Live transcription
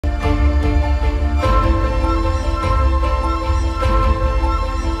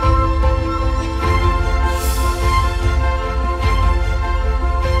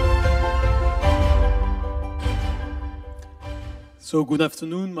So good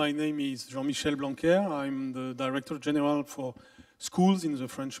afternoon, my name is Jean-Michel Blanquer. I'm the Director General for Schools in the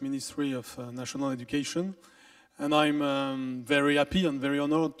French Ministry of National Education. And I'm very happy and very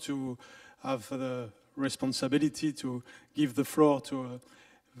honored to have the responsibility to give the floor to a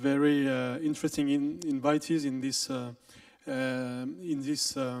very interesting invitees in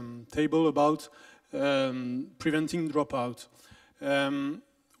this table about preventing dropout.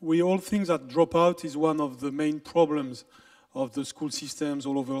 We all think that dropout is one of the main problems of the school systems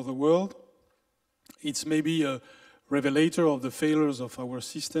all over the world. It's maybe a revelator of the failures of our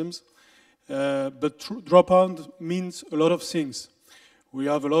systems, but dropout means a lot of things. We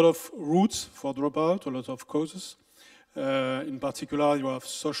have a lot of roots for dropout, a lot of causes. In particular, you have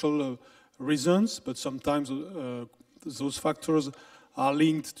social reasons, but sometimes those factors are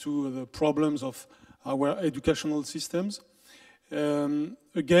linked to the problems of our educational systems.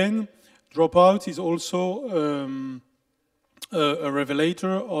 Again, dropout is also a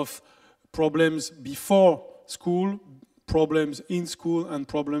revelator of problems before school, problems in school, and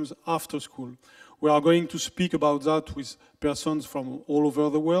problems after school. We are going to speak about that with persons from all over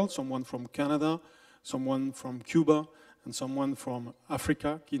the world, someone from Canada, someone from Cuba, and someone from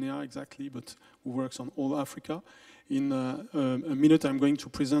Africa, Guinea exactly, but who works on all Africa. In a minute I'm going to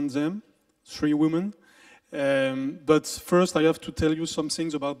present them, 3 women. But first I have to tell you some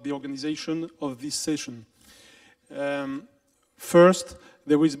things about the organization of this session. First,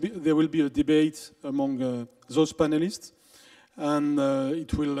 there will be a debate among those panelists, and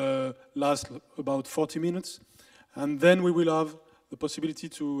it will last about 40 minutes. And then we will have the possibility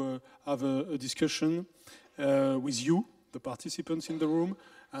to have a discussion with you, the participants in the room,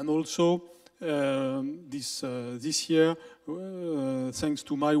 and also this year, thanks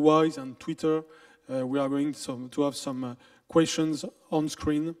to my wise and Twitter, we are going to have some questions on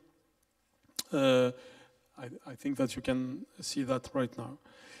screen. I think that you can see that right now.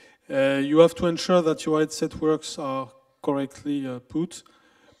 You have to ensure that your headset works are correctly put.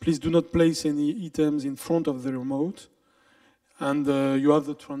 Please do not place any items in front of the remote. And you have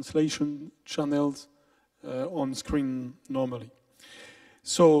the translation channels on screen normally.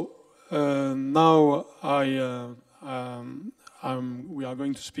 So now we are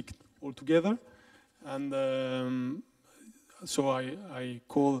going to speak all together. And so I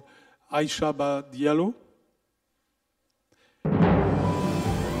call Aisha Ba Diallo.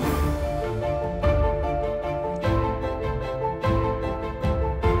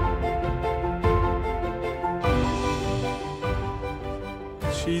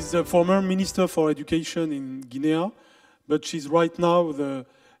 She's a former Minister for Education in Guinea, but she's right now the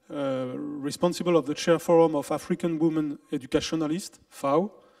responsible of the Chair Forum of African Women Educationalists,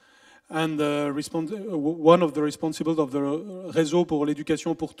 FAO, and one of the responsibles of the Réseau pour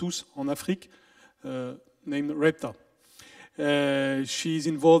l'éducation pour tous en Afrique, named REPTA. She is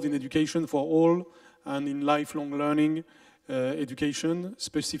involved in education for all and in lifelong learning education,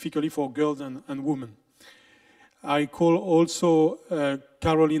 specifically for girls and women. I call also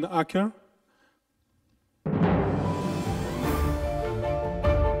Caroline Acker.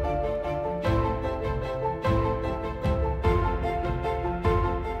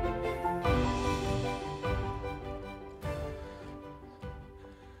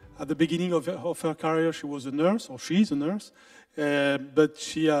 At the beginning of her career, she was a nurse, or she is a nurse, but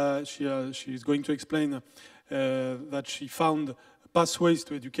she is going to explain that she found pathways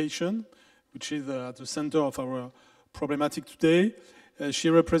to education, which is at the center of our problematic today. She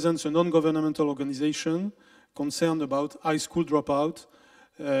represents a non-governmental organization concerned about high school dropout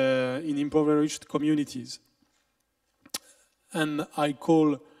in impoverished communities. And I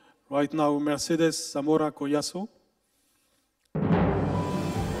call right now Mercedes Zamora Collazo.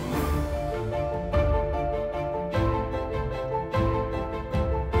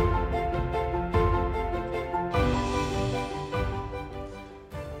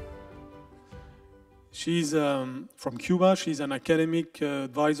 She's from Cuba. She's an academic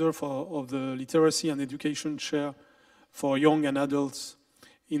advisor of the Literacy and Education Chair for Young and Adults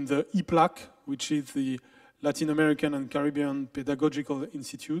in the IPLAC, which is the Latin American and Caribbean Pedagogical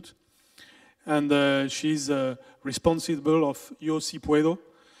Institute. And she's responsible of Yo Si Puedo,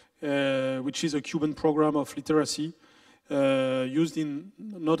 which is a Cuban program of literacy used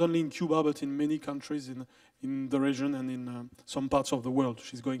not only in Cuba, but in many countries in the region and in some parts of the world.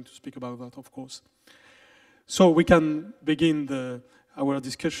 She's going to speak about that, of course. So we can begin our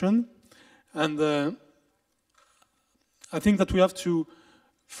discussion. And I think that we have to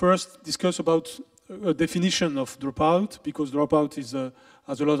first discuss about a definition of dropout, because dropout has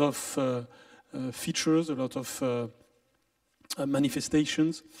a lot of features, a lot of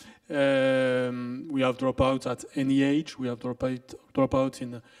manifestations. We have dropouts at any age. We have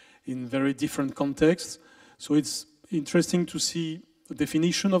dropout in very different contexts. So it's interesting to see the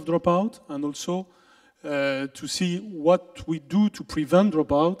definition of dropout and also to see what we do to prevent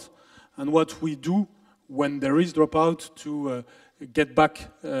dropout and what we do when there is dropout to get back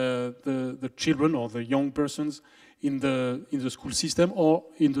the children or the young persons in the school system or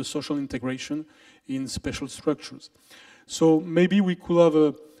in the social integration in special structures. So maybe we could have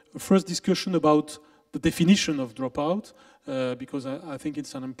a first discussion about the definition of dropout, because I think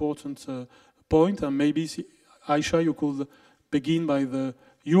it's an important point, and maybe Aisha, you could begin by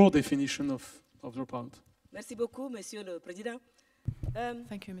your definition of dropout. Merci beaucoup, Monsieur le Président.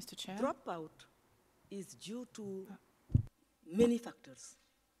 Thank you, Mr. Chair. Dropout is due to many factors.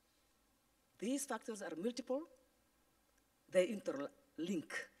 These factors are multiple, they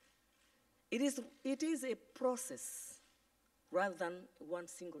interlink. It is a process rather than one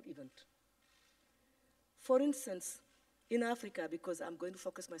single event. For instance, in Africa, because I'm going to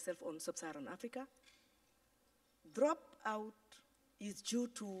focus myself on Sub-Saharan Africa, dropout is due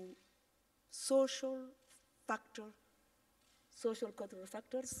to social cultural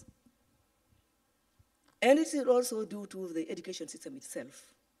factors, and it is also due to the education system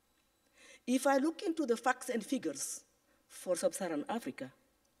itself. If I look into the facts and figures for Sub-Saharan Africa,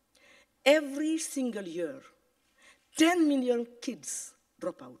 every single year, 10 million kids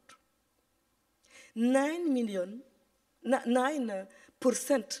drop out.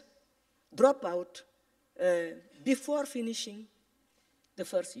 9% drop out before finishing the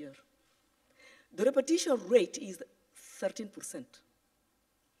first year. The repetition rate is 13%.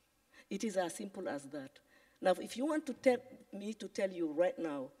 It is as simple as that. Now, if you want to tell you right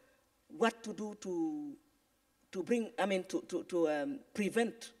now what to do to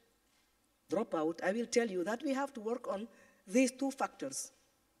prevent dropout, I will tell you that we have to work on these two factors.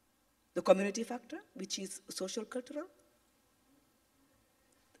 The community factor, which is social cultural,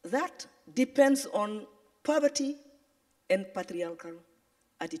 that depends on poverty and patriarchal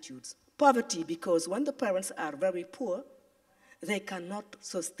attitudes. Poverty, because when the parents are very poor, they cannot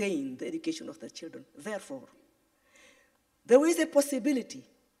sustain the education of their children. Therefore, there is a possibility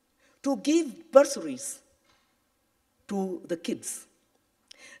to give bursaries to the kids.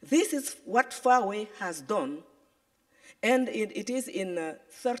 This is what Fawe has done, and it is in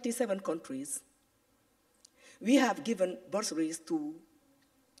 37 countries. We have given bursaries to,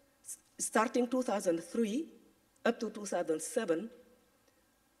 starting 2003 up to 2007,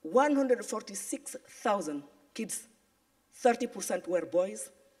 146,000 kids, 30% were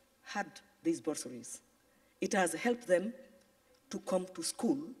boys, had these bursaries. It has helped them to come to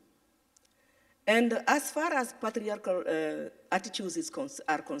school. And as far as patriarchal attitudes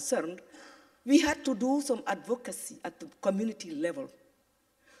are concerned, we had to do some advocacy at the community level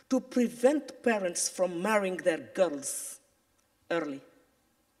to prevent parents from marrying their girls early.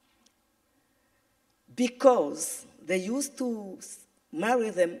 Because they used to marry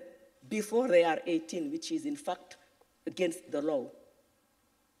them before they are 18, which is in fact against the law.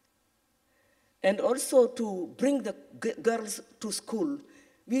 And also to bring the girls to school,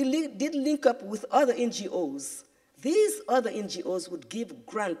 we did link up with other NGOs. These other NGOs would give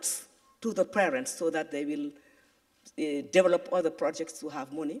grants to the parents so that they will develop other projects to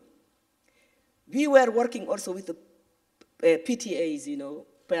have money. We were working also with the PTAs,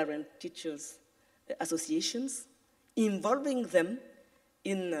 parent teachers associations, involving them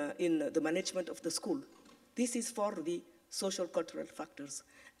in the management of the school. This is for the social cultural factors.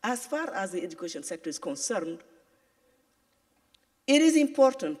 As far as the education sector is concerned, it is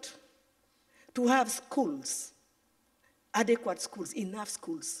important to have schools, adequate schools, enough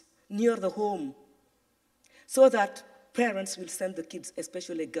schools near the home, so that parents will send the kids,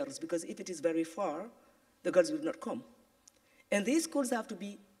 especially girls, because if it is very far, the girls will not come. And these schools have to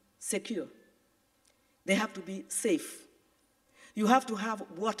be secure. They have to be safe. You have to have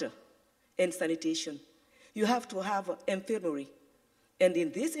water and sanitation. You have to have infirmary. And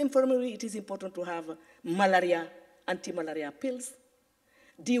in this infirmary, it is important to have malaria, anti-malaria pills,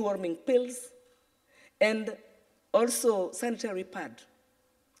 deworming pills, and also sanitary pad,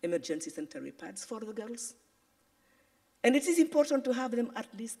 emergency sanitary pads for the girls. And it is important to have them at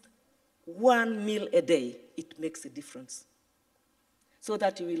least 1 meal a day. It makes a difference, so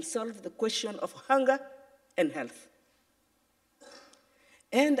that you will solve the question of hunger and health.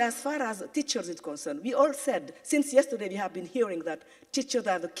 And as far as teachers is concerned, we all said, since yesterday we have been hearing that teachers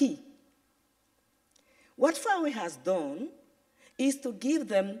are the key. What FAWE has done is to give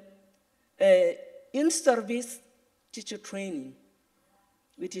them in-service teacher training,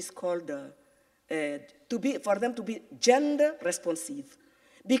 which is called for them to be gender responsive,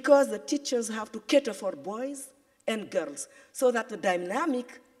 because the teachers have to cater for boys and girls, so that the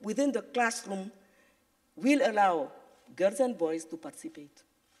dynamic within the classroom will allow girls and boys to participate.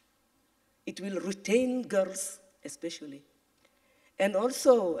 It will retain girls especially. And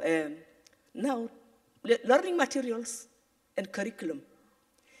also, now, learning materials and curriculum,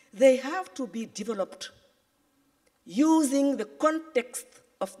 they have to be developed using the context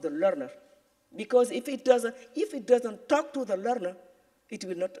of the learner. Because if it doesn't talk to the learner, it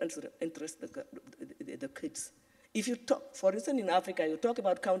will not interest the kids. If you talk, for instance, in Africa, you talk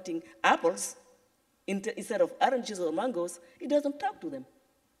about counting apples instead of oranges or mangoes, it doesn't talk to them.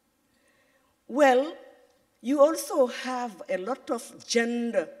 Well, you also have a lot of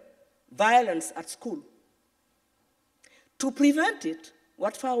gender violence at school. To prevent it,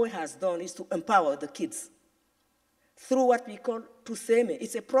 what FAWE has done is to empower the kids through what we call Tuseme.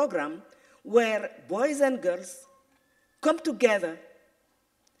 It's a program where boys and girls come together,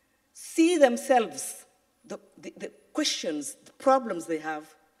 see themselves, the questions, the problems they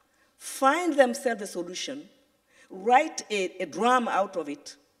have, find themselves a solution, write a drama out of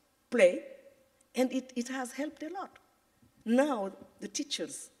it, play, and it has helped a lot. Now the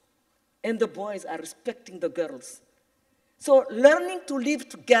teachers and the boys are respecting the girls. So learning to live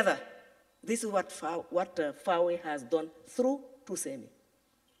together, this is what FAWE has done through Tuseme.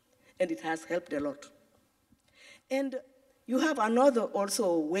 And it has helped a lot. And you have another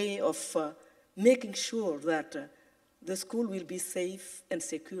also way of making sure that the school will be safe and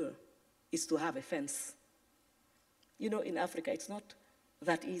secure, is to have a fence. You know, in Africa, it's not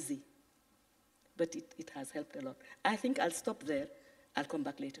that easy, but it has helped a lot. I think I'll stop there. I'll come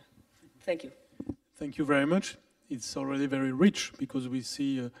back later. Thank you. Thank you very much. It's already very rich because we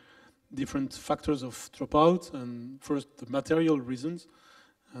see different factors of dropout, and first the material reasons,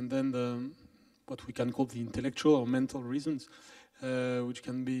 and then what we can call the intellectual or mental reasons, which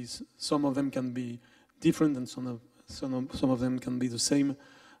can be, some of them can be different, and some of them can be the same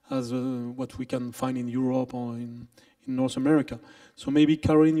as what we can find in Europe or in North America. So maybe,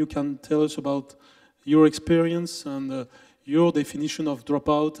 Caroline, you can tell us about your experience and your definition of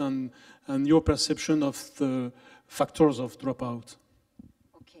dropout and your perception of the factors of dropout.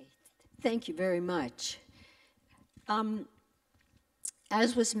 Okay, thank you very much.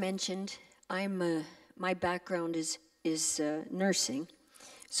 As was mentioned, my background is nursing,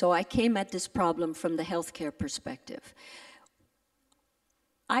 so I came at this problem from the healthcare perspective.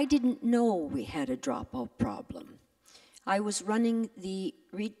 I didn't know we had a dropout problem. I was running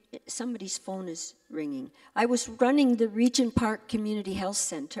somebody's phone is ringing. I was running the Regent Park Community Health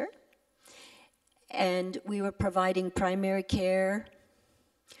Center, and we were providing primary care,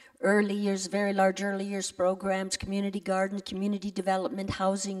 early years, very large early years programs, community gardens, community development,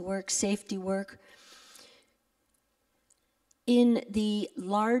 housing work, safety work, in the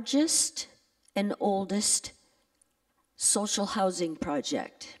largest and oldest social housing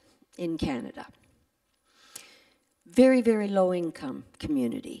project in Canada. Very, very low income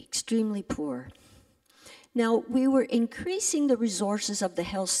community, extremely poor. Now, we were increasing the resources of the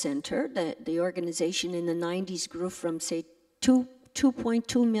health center. The organization in the 90s grew from, say,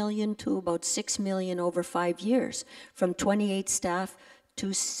 2.2 million to about 6 million over 5 years, from 28 staff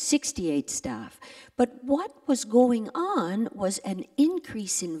to 68 staff. But what was going on was an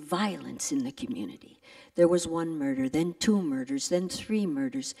increase in violence in the community. There was 1 murder, then 2 murders, then 3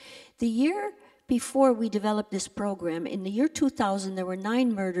 murders. The year before we developed this program, in the year 2000, there were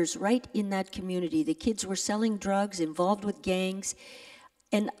 9 murders right in that community. The kids were selling drugs, involved with gangs,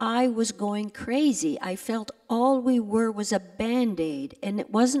 and I was going crazy. I felt all we were was a Band-Aid, and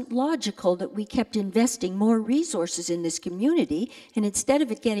it wasn't logical that we kept investing more resources in this community, and instead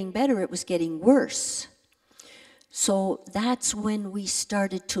of it getting better, it was getting worse. So that's when we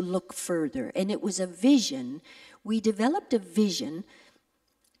started to look further, and it was a vision. We developed a vision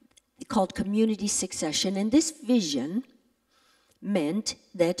called community succession, and this vision meant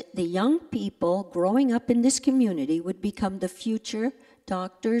that the young people growing up in this community would become the future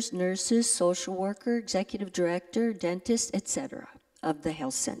doctors, nurses, social worker, executive director, dentist, etc. of the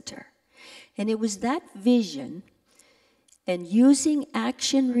health center. And it was that vision, and using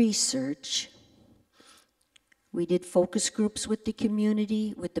action research, we did focus groups with the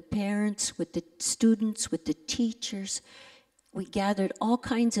community, with the parents, with the students, with the teachers. We gathered all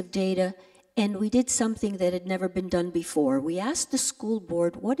kinds of data, and we did something that had never been done before. We asked the school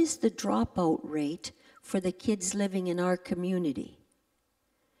board, what is the dropout rate for the kids living in our community?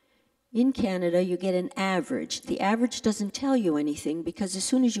 In Canada, you get an average. The average doesn't tell you anything, because as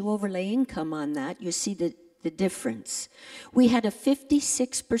soon as you overlay income on that, you see that the difference. We had a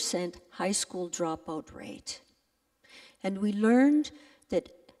 56% high school dropout rate. And we learned that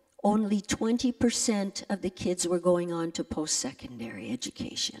only 20% of the kids were going on to post-secondary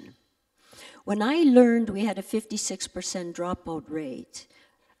education. When I learned we had a 56% dropout rate,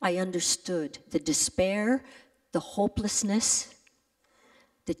 I understood the despair, the hopelessness,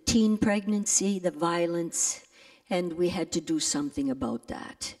 the teen pregnancy, the violence, and we had to do something about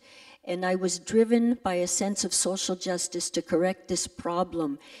that. And I was driven by a sense of social justice to correct this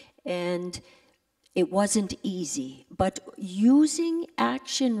problem, and it wasn't easy. But using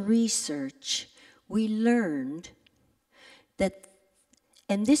action research, we learned that,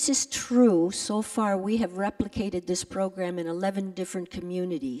 and this is true, so far we have replicated this program in 11 different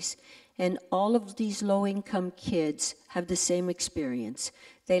communities, and all of these low-income kids have the same experience.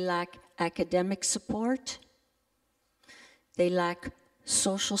 They lack academic support, they lack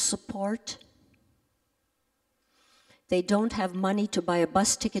social support, they don't have money to buy a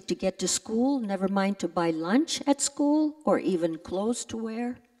bus ticket to get to school, never mind to buy lunch at school or even clothes to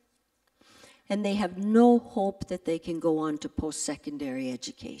wear. And they have no hope that they can go on to post-secondary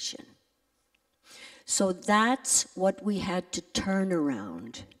education. So that's what we had to turn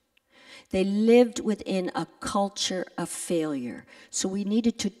around. They lived within a culture of failure. So we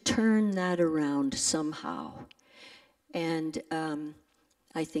needed to turn that around somehow. And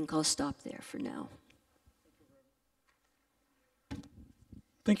I think I'll stop there for now.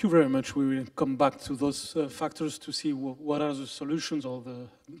 Thank you very much. We will come back to those factors to see what are the solutions or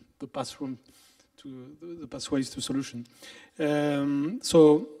the pathways to solution.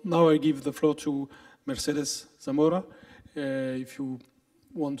 So now I give the floor to Mercedes Zamora. If you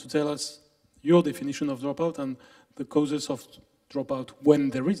want to tell us your definition of dropout and the causes of dropout when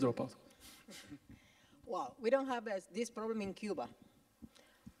there is dropout. Well, we don't have this problem in Cuba,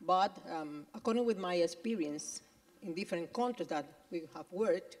 but according with my experience in different countries that we have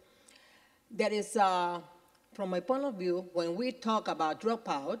worked, there is, from my point of view, when we talk about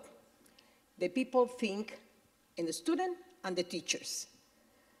dropout, the people think in the student and the teachers.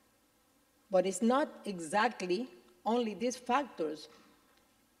 But it's not exactly only these factors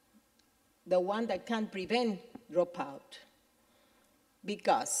the one that can prevent dropout.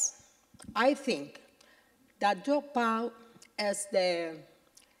 Because I think that dropout is the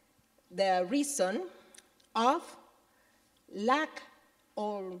reason of lack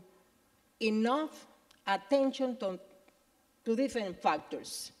or enough attention to different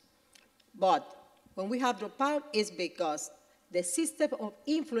factors. But when we have dropout, it's because the system of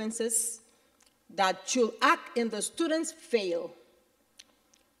influences that should act in the students fail.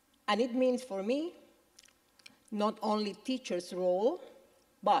 And it means for me, not only teachers' role,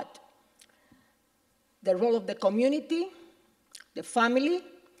 but the role of the community, the family,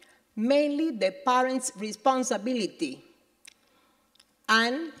 mainly the parents' responsibility.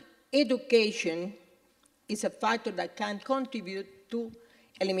 And education is a factor that can contribute to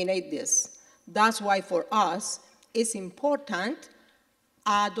eliminate this. That's why for us, it's important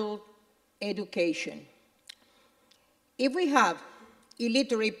adult education. If we have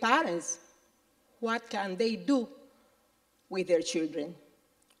illiterate parents, what can they do with their children?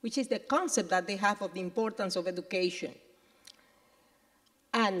 Which is the concept that they have of the importance of education.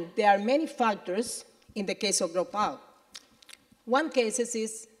 And there are many factors in the case of dropout. One case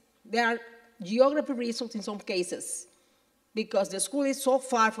is there are geography reasons in some cases because the school is so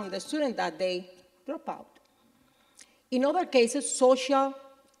far from the student that they drop out. In other cases, social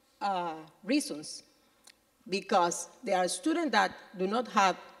reasons, because there are students that do not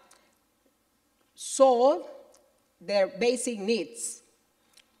have solved their basic needs.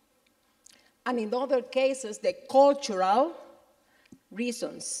 And in other cases, the cultural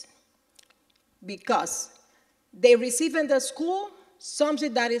reasons, because they receive in the school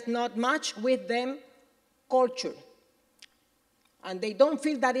something that is not matched with them culture. And they don't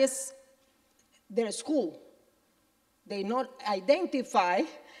feel that is their school. They not identify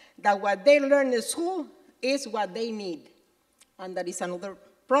that what they learn in school is what they need. And that is another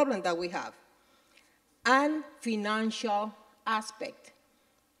problem that we have. And financial aspect.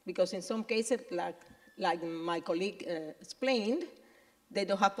 Because in some cases, like my colleague explained, they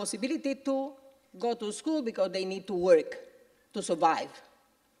don't have possibility to go to school because they need to work to survive.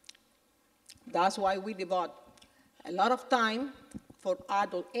 That's why we devote a lot of time for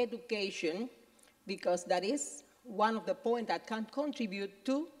adult education, because that is one of the points that can contribute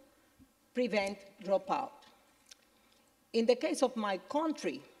to prevent dropout. In the case of my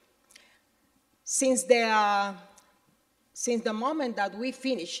country, since the moment that we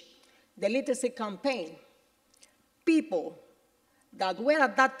finished the literacy campaign, people that were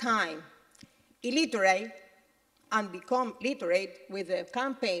at that time illiterate and become literate with the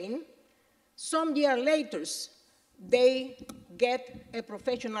campaign, some years later, they get a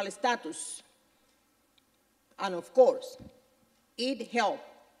professional status. And of course, it helps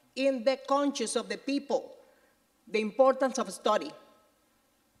in the conscience of the people, the importance of study.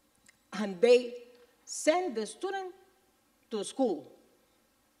 And they send the student to school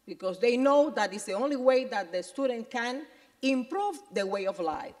because they know that it's the only way that the student can improve the way of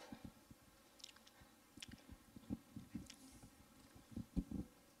life.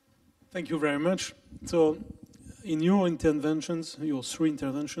 Thank you very much. So in your interventions, your 3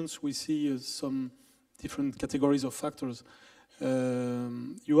 interventions, we see some different categories of factors.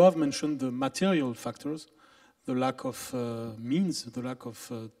 You have mentioned the material factors, the lack of means, the lack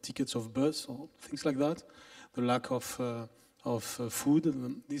of tickets of bus or things like that, the lack of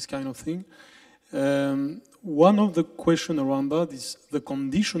food, this kind of thing. One of the questions around that is the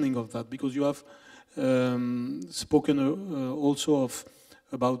conditioning of that, because you have spoken also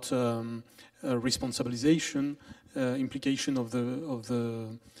about responsabilization, implication of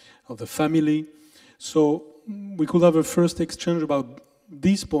the family. So we could have a first exchange about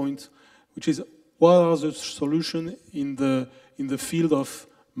this point, which is what are the solutions in the field of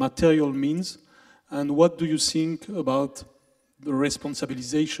material means, and what do you think about the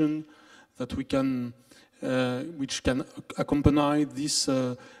responsabilization that we can, which can accompany these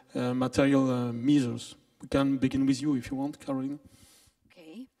material measures? We can begin with you if you want, Caroline.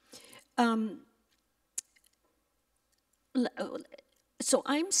 Okay. So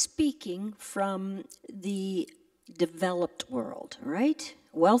I'm speaking from the developed world, right?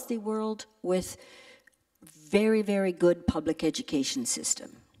 Wealthy world with very, very good public education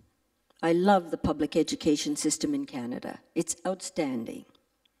system. I love the public education system in Canada. It's outstanding.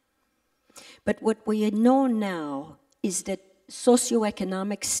 But what we know now is that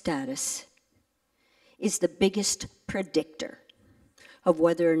socioeconomic status is the biggest predictor of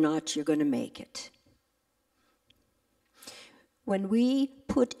whether or not you're going to make it. When we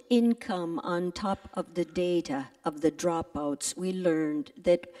put income on top of the data of the dropouts, we learned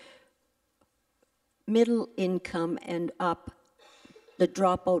that middle income and up, the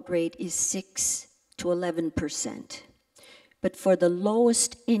dropout rate is 6 to 11%. But for the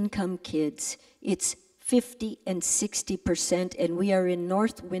lowest income kids, it's 50 and 60%, and we are in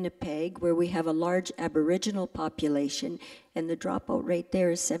North Winnipeg, where we have a large Aboriginal population, and the dropout rate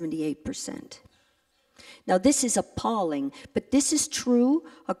there is 78%. Now, this is appalling, but this is true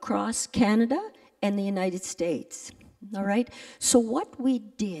across Canada and the United States, all right? So what we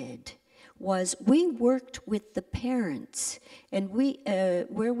did was we worked with the parents, and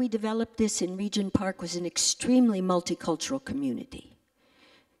where we developed this in Regent Park was an extremely multicultural community.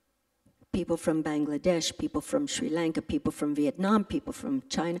 People from Bangladesh, people from Sri Lanka, people from Vietnam, people from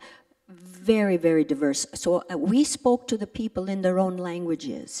China, very, very diverse. So we spoke to the people in their own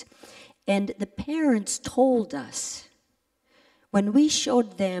languages. And the parents told us, when we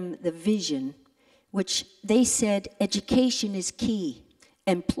showed them the vision, which they said education is key,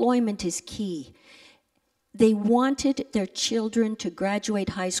 employment is key. They wanted their children to graduate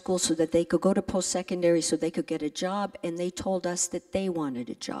high school so that they could go to post-secondary so they could get a job, and they told us that they wanted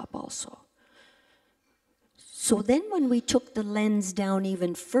a job also. So then when we took the lens down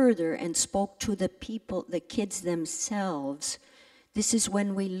even further and spoke to the people, the kids themselves, this is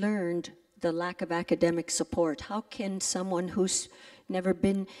when we learned the lack of academic support. How can someone who's never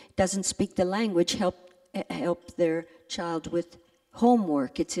been, doesn't speak the language, help their child with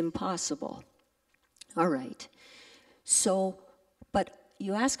homework? It's impossible. All right. So, but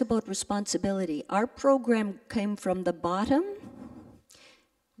you ask about responsibility. Our program came from the bottom.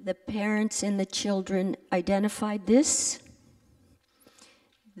 The parents and the children identified this.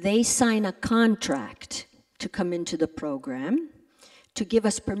 They sign a contract to come into the program, to give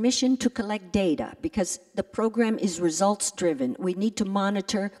us permission to collect data, because the program is results-driven. We need to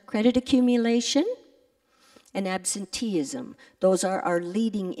monitor credit accumulation and absenteeism. Those are our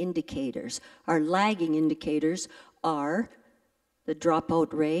leading indicators. Our lagging indicators are the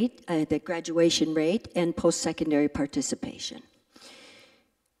dropout rate, the graduation rate, and post-secondary participation.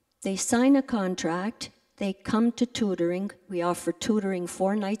 They sign a contract. They come to tutoring. We offer tutoring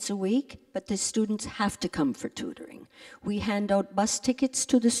 4 nights a week, but the students have to come for tutoring. We hand out bus tickets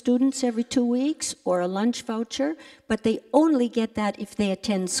to the students every 2 weeks or a lunch voucher, but they only get that if they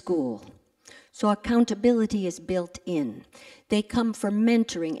attend school. So accountability is built in. They come for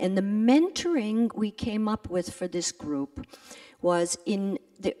mentoring, and the mentoring we came up with for this group was in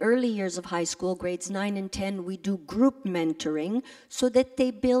the early years of high school, grades 9 and 10, we do group mentoring so that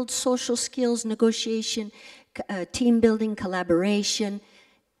they build social skills, negotiation, team building, collaboration,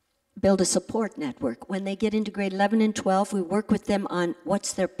 build a support network. When they get into grade 11 and 12, we work with them on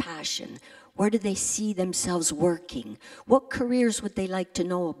what's their passion. Where do they see themselves working? What careers would they like to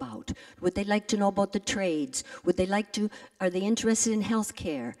know about? Would they like to know about the trades? Are they interested in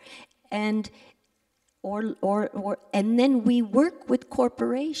healthcare? And then we work with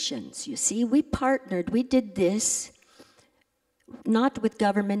corporations. You see, we did this not with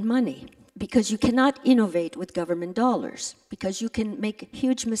government money, because you cannot innovate with government dollars, because you can make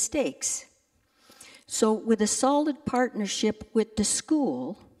huge mistakes. So with a solid partnership with the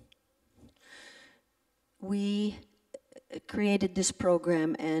school, we created this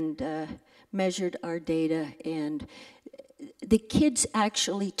program and measured our data, and the kids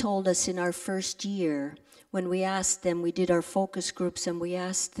actually told us in our first year, when we asked them, we did our focus groups and we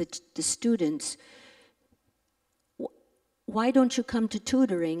asked the students, why don't you come to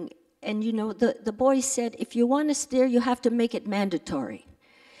tutoring? And you know, the boys said, if you want us there, you have to make it mandatory.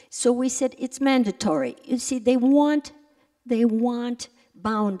 So we said, it's mandatory. You see, they want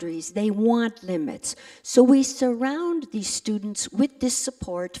boundaries, they want limits. So we surround these students with this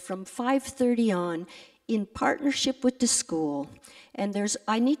support from 5:30 on in partnership with the school. And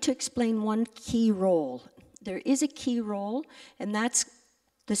I need to explain one key role. There is a key role, and that's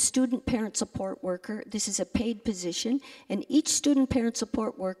the student parent support worker. This is a paid position, and each student parent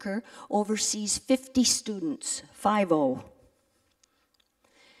support worker oversees 50 students, 50.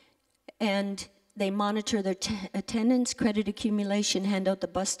 And they monitor their attendance, credit accumulation, hand out the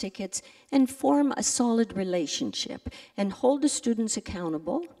bus tickets, and form a solid relationship and hold the students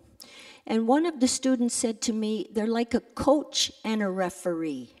accountable. And one of the students said to me, they're like a coach and a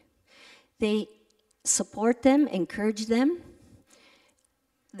referee. They support them, encourage them.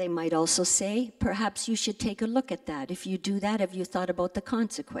 They might also say, perhaps you should take a look at that. If you do that, have you thought about the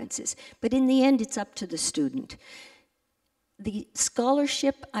consequences? But in the end, it's up to the student. The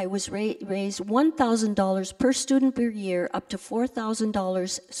scholarship, I was raised $1,000 per student per year, up to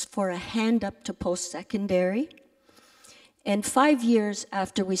 $4,000 for a hand up to post-secondary. And 5 years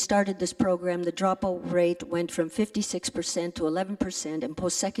after we started this program, the dropout rate went from 56% to 11%, and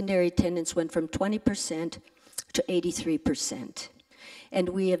post-secondary attendance went from 20% to 83%. And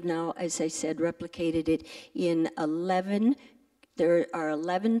we have now, as I said, replicated it in 11. There are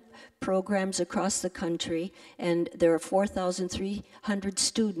 11 programs across the country, and there are 4,300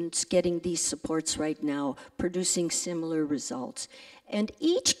 students getting these supports right now, producing similar results. And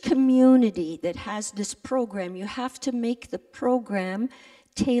each community that has this program, you have to make the program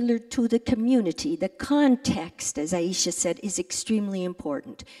tailored to the community. The context, as Aisha said, is extremely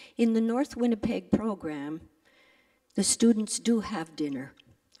important. In the North Winnipeg program, the students do have dinner.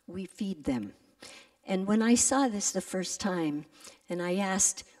 We feed them. And when I saw this the first time, and I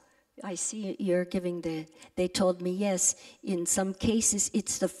asked, I see you're giving they told me, yes, in some cases,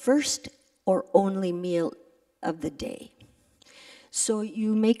 it's the first or only meal of the day. So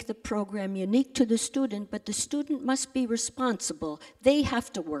you make the program unique to the student, but the student must be responsible. They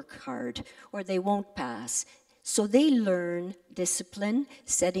have to work hard, or they won't pass. So they learn discipline,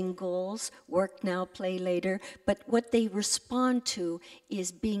 setting goals, work now, play later, but what they respond to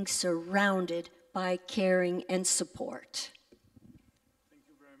is being surrounded by caring and support. Thank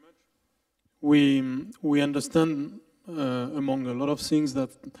you very much. We understand, among a lot of things, that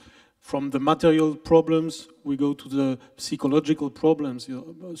from the material problems, we go to the psychological problems,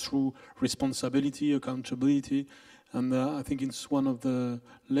 through responsibility, accountability, and I think it's one of the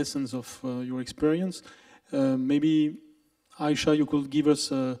lessons of your experience. Maybe, Aisha, you could give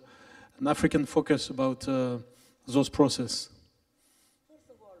us an African focus about those processes. First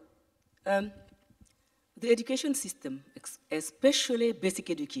of all, the education system, especially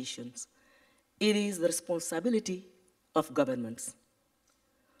basic education, it is the responsibility of governments.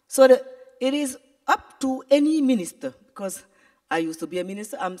 So it is up to any minister, because I used to be a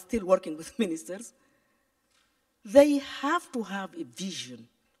minister, I'm still working with ministers. They have to have a vision.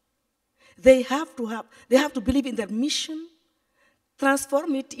 They have to believe in their mission,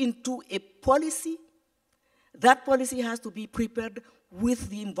 transform it into a policy. That policy has to be prepared with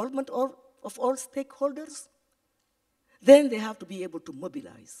the involvement of all stakeholders. Then they have to be able to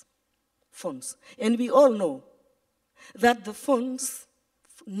mobilize funds. And we all know that the funds,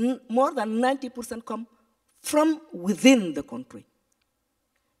 more than 90% come from within the country.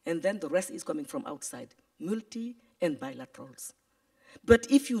 And then the rest is coming from outside, multi and bilaterals. But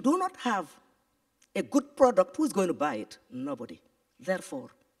if you do not have a good product, who's going to buy it? Nobody.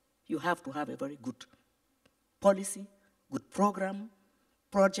 Therefore, you have to have a very good policy, good program,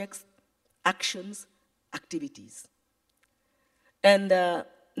 projects, actions, activities. And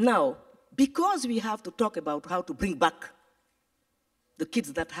now, because we have to talk about how to bring back the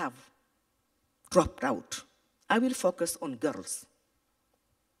kids that have dropped out. I will focus on girls.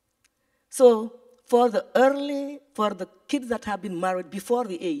 So for the kids that have been married before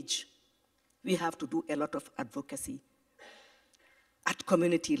the age, we have to do a lot of advocacy at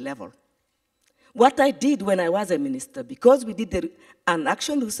community level. What I did when I was a minister, because we did an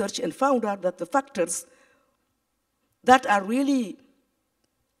action research and found out that the factors that are really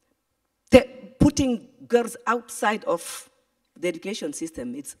putting girls outside of the education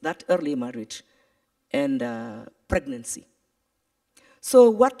system, it's that early marriage and pregnancy. So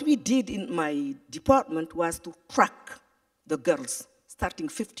what we did in my department was to track the girls starting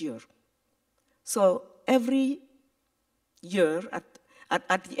 5th year. So every year,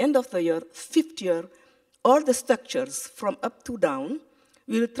 at the end of the year, 5th year, all the structures from up to down,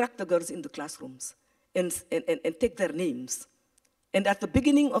 we will track the girls in the classrooms and take their names. And at the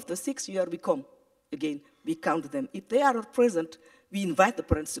beginning of the 6th year, we come again, we count them. If they are not present, we invite the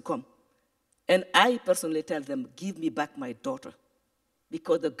parents to come. And I personally tell them, give me back my daughter,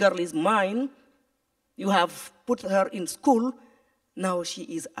 because the girl is mine. You have put her in school, now she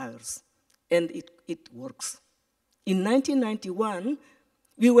is ours. And it works. In 1991,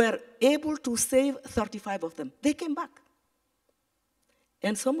 we were able to save 35 of them. They came back.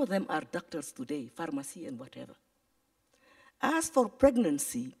 And some of them are doctors today, pharmacy and whatever. As for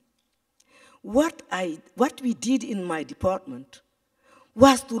pregnancy, what we did in my department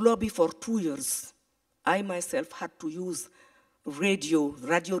was to lobby for 2 years. I myself had to use radio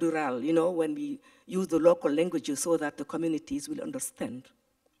rural, you know, when we use the local languages so that the communities will understand.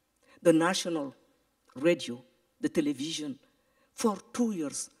 The national radio, the television, for 2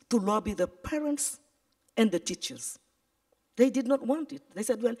 years to lobby the parents and the teachers. They did not want it. They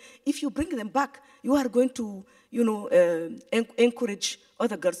said, well, if you bring them back, you are going to, you know, encourage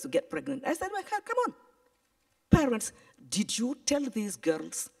other girls to get pregnant. I said, well, come on. Parents, did you tell these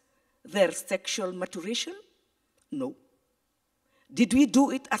girls their sexual maturation? No. Did we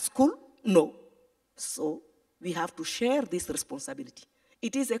do it at school? No. So we have to share this responsibility.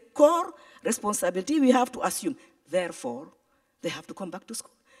 It is a core responsibility we have to assume. Therefore, they have to come back to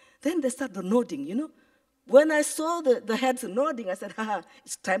school. Then they started nodding, you know. When I saw the heads nodding, I said, haha,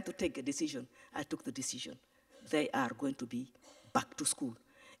 it's time to take a decision. I took the decision. They are going to be back to school.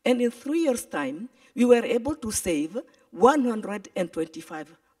 And in 3 years' time, we were able to save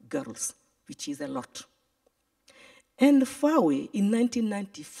 125 girls, which is a lot. And FAWE, in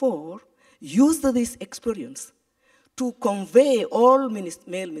 1994, used this experience to convey all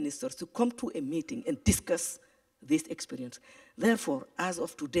male ministers to come to a meeting and discuss this experience. Therefore, as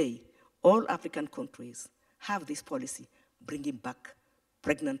of today, all African countries have this policy, bringing back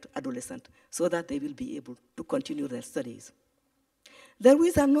pregnant adolescents so that they will be able to continue their studies. There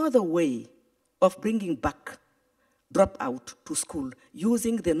is another way of bringing back dropout to school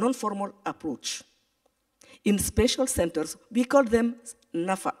using the non-formal approach. In special centers, we call them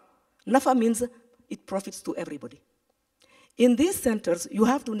NAFA. NAFA means it profits to everybody. In these centers, you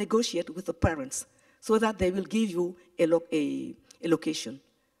have to negotiate with the parents so that they will give you a location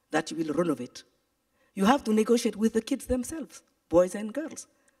that you will renovate. You have to negotiate with the kids themselves, boys and girls,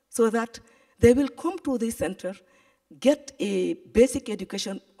 so that they will come to this center, get a basic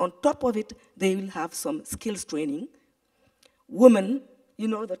education. On top of it, they will have some skills training. Women, you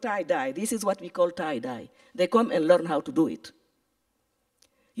know, the tie-dye, this is what we call tie-dye. They come and learn how to do it.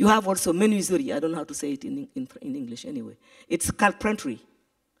 You have also menuiserie, I don't know how to say it in English anyway. It's carpentry.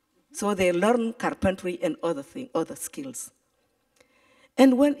 So they learn carpentry and other skills.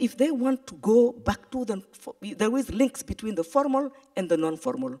 And if they want to go back to there is links between the formal and the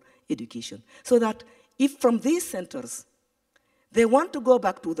non-formal education. So that if from these centers, they want to go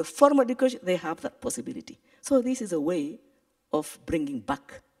back to the formal education, they have that possibility. So this is a way of bringing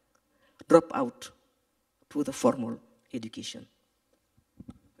back dropout to the formal education.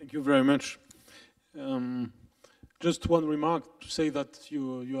 Thank you very much. Just one remark to say that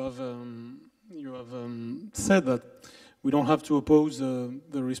you have said that we don't have to oppose the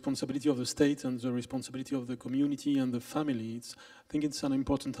responsibility of the state and the responsibility of the community and the family. I think it's an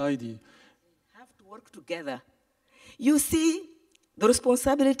important idea. We have to work together. You see, the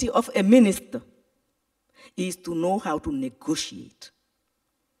responsibility of a minister is to know how to negotiate.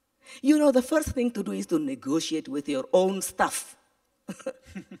 You know, the first thing to do is to negotiate with your own staff.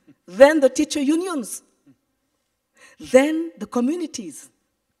 Then the teacher unions. Then the communities.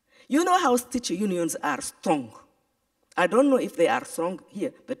 You know how teacher unions are strong. I don't know if they are strong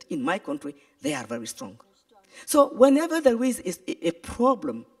here, but in my country, they are very strong. So whenever there is a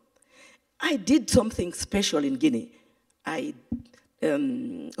problem, I did something special in Guinea. I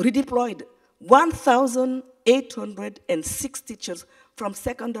redeployed 1,806 teachers from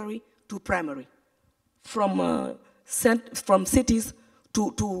secondary to primary. from cities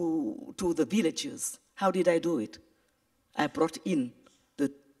to the villages. How did I do it? I brought in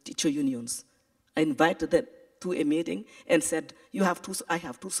the teacher unions. I invited them to a meeting and said, I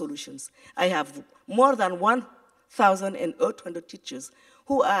have two solutions. I have more than 1,800 teachers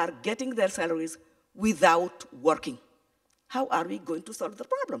who are getting their salaries without working. How are we going to solve the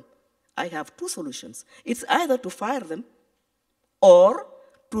problem? I have two solutions. It's either to fire them or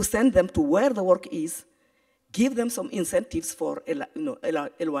to send them to where the work is, give them some incentives for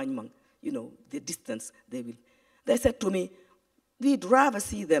éloignement, the distance they will. They said to me, we'd rather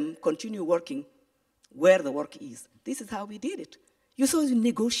see them continue working where the work is. This is how we did it. You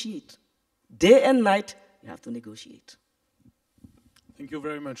negotiate. Day and night, you have to negotiate. Thank you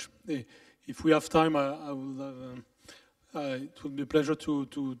very much. If we have time, it would be a pleasure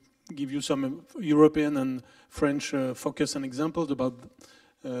to give you some European and French focus and examples about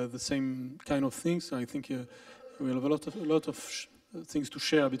the same kind of things. I think we have a lot of things to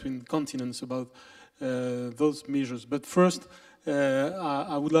share between continents about those measures. But first,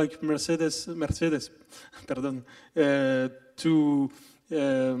 I would like Mercedes, pardon, to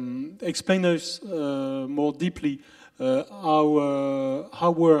explain us more deeply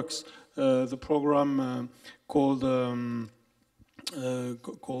how works the program called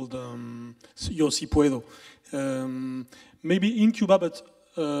Yo Si Puedo. Maybe in Cuba, but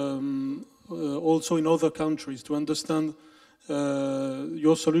also in other countries, to understand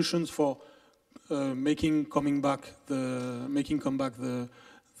your solutions for making come back the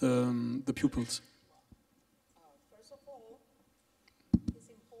pupils.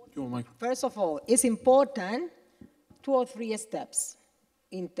 First of all, it's important 2 or 3 steps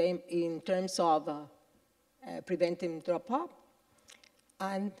in terms of preventing dropout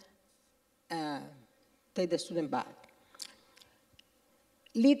and take the student back.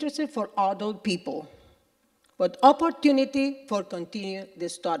 Literacy for adult people, but opportunity for continue the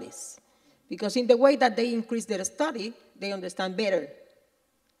studies. Because in the way that they increase their study, they understand better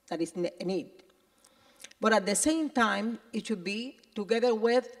that is a need. But at the same time, it should be together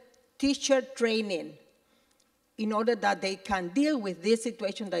with teacher training in order that they can deal with this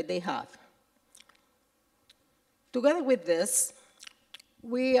situation that they have. Together with this,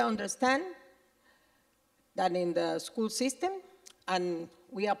 we understand that in the school system, and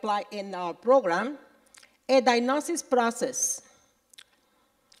we apply in our program, a diagnosis process.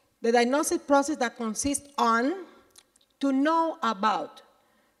 The diagnosis process that consists on to know about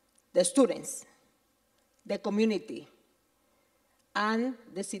the students, the community, and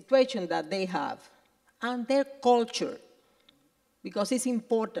the situation that they have, and their culture, because it's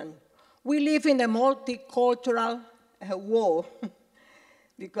important. We live in a multicultural world,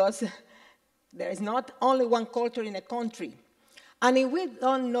 because there is not only one culture in a country. And if we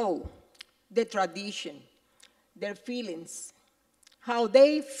don't know the tradition, their feelings, how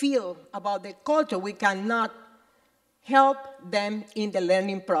they feel about the culture, we cannot help them in the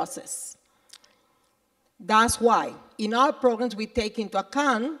learning process. That's why in our programs we take into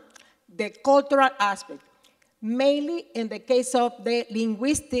account the cultural aspect, mainly in the case of the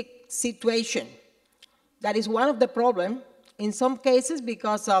linguistic situation. That is one of the problems in some cases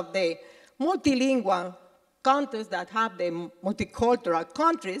because of the multilingual countries that have the multicultural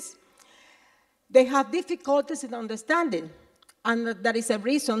countries. They have difficulties in understanding, and that is a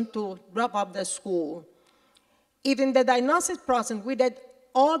reason to drop out the school. Even the diagnosis process, we did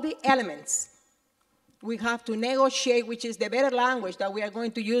all the elements. We have to negotiate which is the better language that we are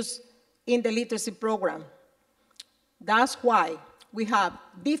going to use in the literacy program. That's why we have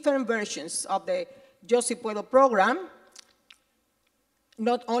different versions of the Yo Si Puedo program,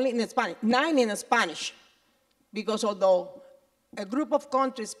 not only in Spanish, 9 in Spanish, because although a group of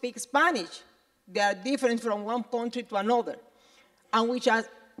countries speak Spanish, they are different from one country to another, and which has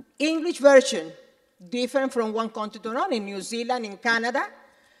English version different from one country to another, in New Zealand, in Canada,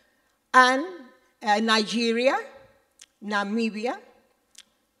 and Nigeria, Namibia,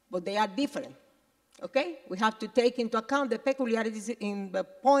 but they are different, okay? We have to take into account the peculiarities in the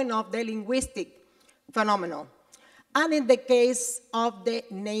point of the linguistic phenomenon, and in the case of the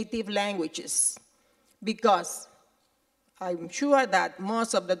native languages, because I'm sure that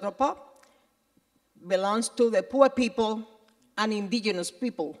most of the dropout belongs to the poor people and indigenous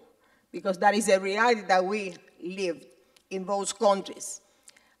people, because that is a reality that we live in those countries.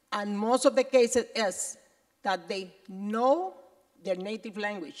 And most of the cases is that they know their native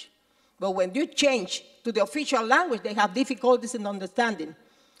language, but when you change to the official language, they have difficulties in understanding.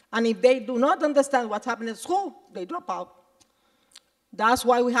 And if they do not understand what's happening at school, they drop out. That's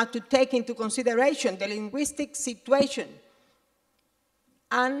why we have to take into consideration the linguistic situation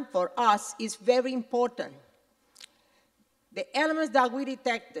and for us is very important. The elements that we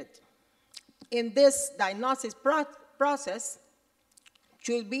detected in this diagnosis process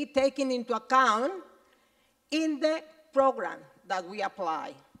should be taken into account in the program that we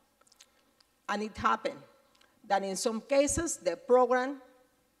apply. And it happened that in some cases, the program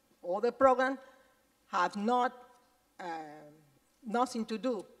have nothing to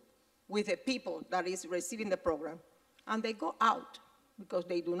do with the people that is receiving the program. And they go out because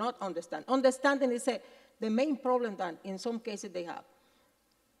they do not understand. Understanding is the main problem that in some cases they have.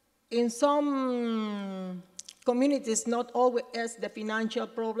 In some communities, not always is the financial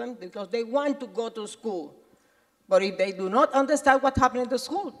problem because they want to go to school. But if they do not understand what's happening in the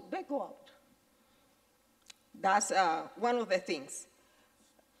school, they go out. That's one of the things.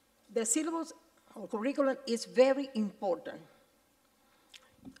 The syllabus or curriculum is very important.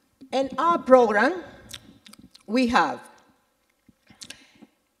 In our program, we have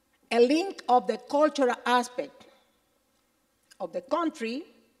a link of the cultural aspect of the country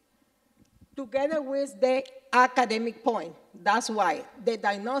together with the academic point. That's why the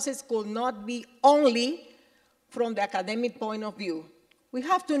diagnosis could not be only from the academic point of view. We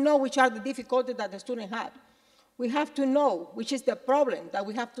have to know which are the difficulties that the student had. We have to know which is the problem that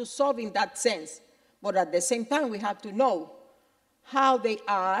we have to solve in that sense. But at the same time, we have to know how they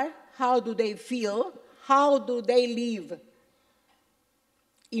are, how do they feel, how do they live,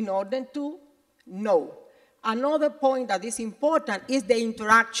 in order to know. Another point that is important is the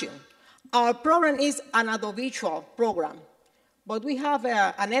interaction. Our program is an audiovisual program, but we have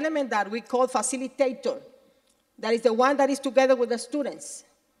an element that we call facilitator. That is the one that is together with the students.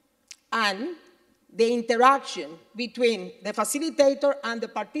 And the interaction between the facilitator and the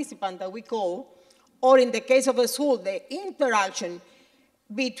participant that we call, or in the case of a school, the interaction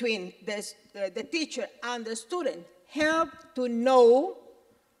between the teacher and the student help to know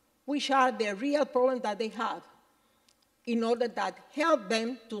which are the real problems that they have in order that help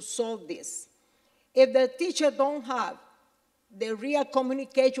them to solve this. If the teacher don't have the real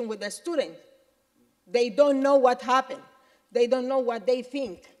communication with the student, they don't know what happened. They don't know what they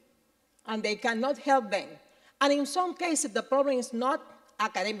think, and they cannot help them. And in some cases, the problem is not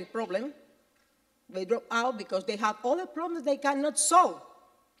academic problem. They drop out because they have other problems they cannot solve,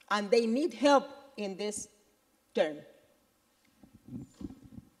 and they need help in this term.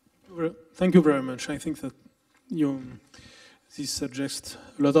 Thank you very much. I think that this suggests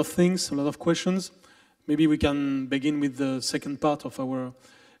a lot of things, a lot of questions. Maybe we can begin with the second part of our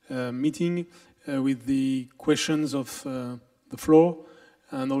meeting with the questions of the floor,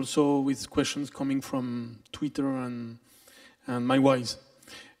 and also with questions coming from Twitter and MyWise.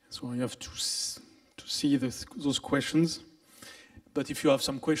 So you have to see those questions. But if you have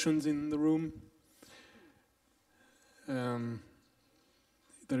some questions in the room,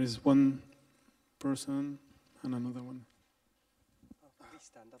 there is one person and another one.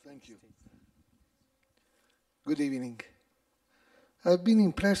 Thank you. Good evening. I've been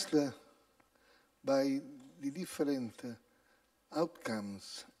impressed by the different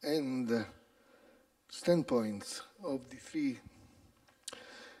outcomes and standpoints of the three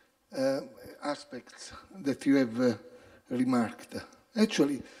aspects that you have remarked.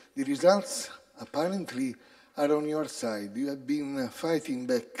 Actually, the results apparently are on your side. You have been fighting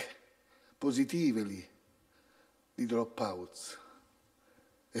back positively the dropouts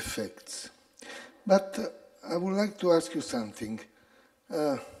effects. But I would like to ask you something.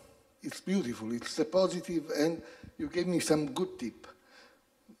 It's beautiful, it's a positive, and you gave me some good tip.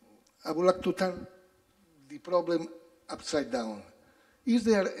 I would like to turn the problem upside down. Is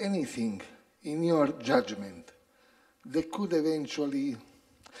there anything in your judgment that could eventually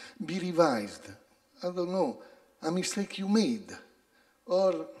be revised? I don't know, a mistake you made,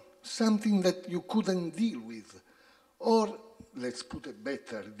 or something that you couldn't deal with, or let's put it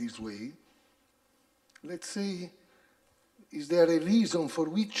better this way, let's say, is there a reason for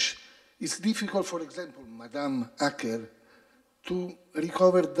which it's difficult, for example, Madame Acker, to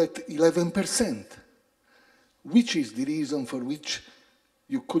recover that 11%? Which is the reason for which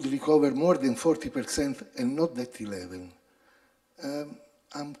you could recover more than 40% and not that 11?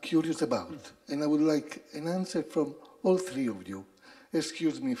 I'm curious about, and I would like an answer from all three of you.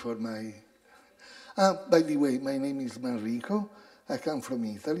 Excuse me for my... by the way, my name is Manrico. I come from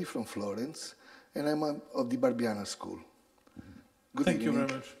Italy, from Florence, and I'm of the Barbiana School. Good Thank evening. you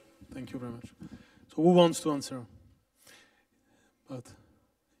very much. Thank you very much. So who wants to answer? But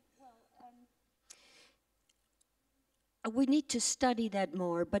we need to study that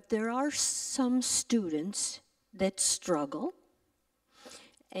more, but there are some students that struggle,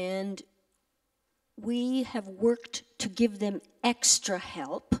 and we have worked to give them extra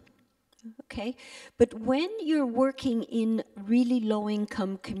help, okay? But when you're working in really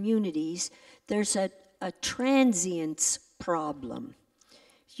low-income communities, there's a transience problem.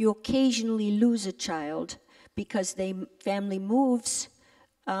 You occasionally lose a child because family moves.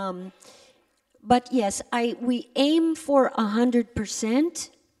 But yes, we aim for 100%,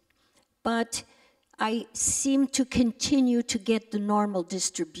 but I seem to continue to get the normal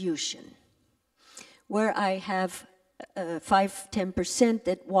distribution, where I have 5-10%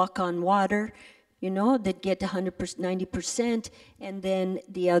 that walk on water, that get 100%, 90%, and then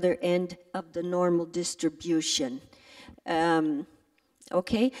the other end of the normal distribution.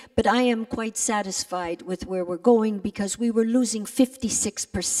 Okay, but I am quite satisfied with where we're going because we were losing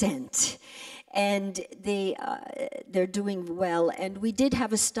 56%. And they're doing well. And we did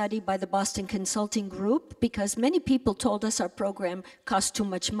have a study by the Boston Consulting Group because many people told us our program cost too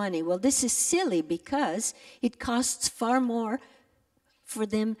much money. Well, this is silly because it costs far more for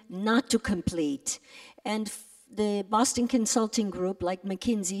them not to complete. And the Boston Consulting Group, like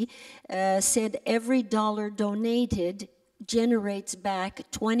McKinsey, said every dollar donated generates back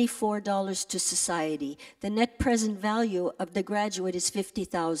 $24 to society. The net present value of the graduate is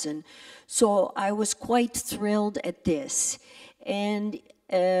 $50,000. So I was quite thrilled at this. And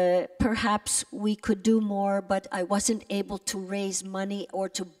perhaps we could do more, but I wasn't able to raise money or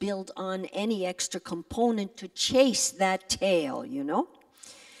to build on any extra component to chase that tail,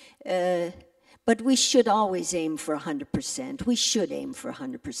 But we should always aim for 100%. We should aim for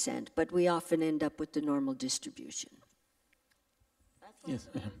 100%, but we often end up with the normal distribution. Yes.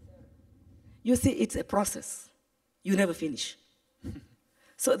 You see, it's a process. You never finish.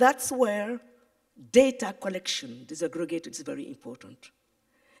 So that's where data collection, disaggregated, is very important.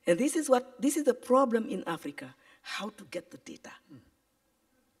 And this is the problem in Africa, how to get the data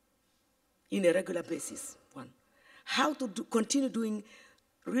in a regular basis, one. How to continue doing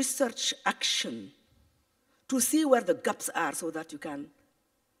research action to see where the gaps are so that you can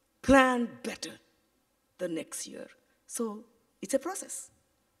plan better the next year. So it's a process.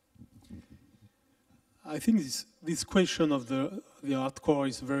 I think this question of the hardcore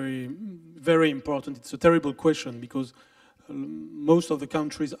is very, very important. It's a terrible question because most of the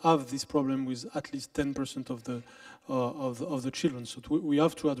countries have this problem with at least 10% of the children. So we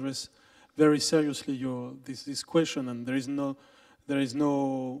have to address very seriously this question, and there is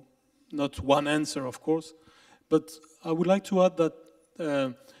not one answer, of course. But I would like to add that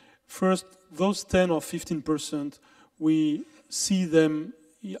first, those 10 or 15%, we see them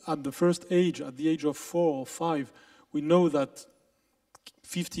at the first age, at the age of 4 or 5. We know that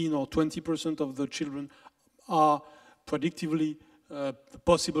 15 or 20% of the children are predictively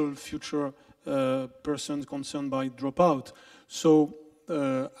possible future persons concerned by dropout. So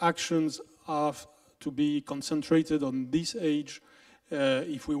actions have to be concentrated on this age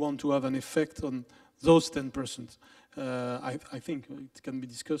if we want to have an effect on those 10%. I think it can be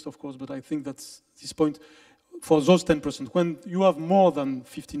discussed, of course, but I think that's this point. For those 10%, when you have more than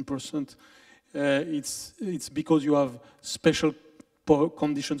 15%, it's because you have special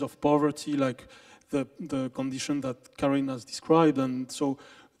conditions of poverty, like the condition that Karen has described, and so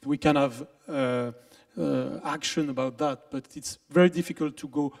we can have action about that. But it's very difficult to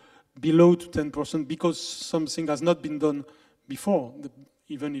go below to 10% because something has not been done before,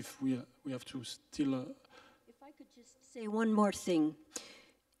 even if we have to still... If I could just say one more thing.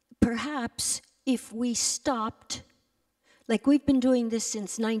 Perhaps if we stopped, like we've been doing this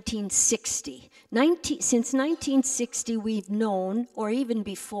since 1960. Since 1960 we've known, or even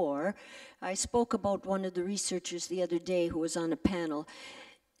before, I spoke about one of the researchers the other day who was on a panel,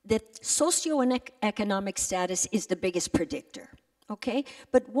 that socioeconomic status is the biggest predictor, okay?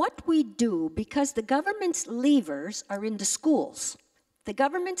 But what we do, because the government's levers are in the schools, the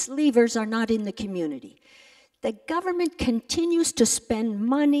government's levers are not in the community. The government continues to spend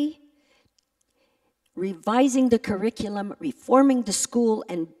money revising the curriculum, reforming the school,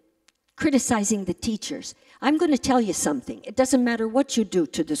 and criticizing the teachers. I'm going to tell you something. It doesn't matter what you do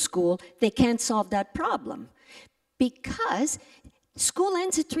to the school, they can't solve that problem. Because school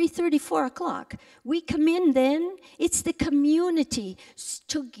ends at 3:30, 4 o'clock. We come in then, it's the community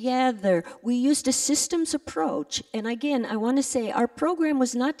together. We used a systems approach. And again, I want to say our program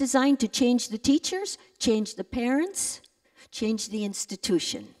was not designed to change the teachers, change the parents, change the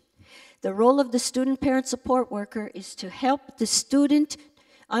institution. The role of the student parent support worker is to help the student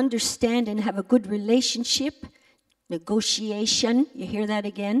understand and have a good relationship, negotiation, you hear that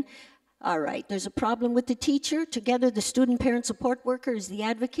again? All right, there's a problem with the teacher. Together, the student parent support worker is the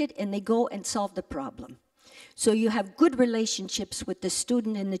advocate, and they go and solve the problem. So you have good relationships with the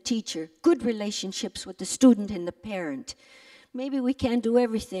student and the teacher, good relationships with the student and the parent. Maybe we can't do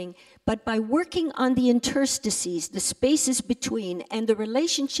everything, but by working on the interstices, the spaces between, and the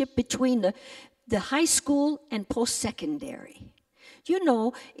relationship between the high school and post-secondary. You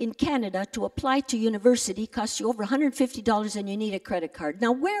know, in Canada, to apply to university costs you over $150 and you need a credit card.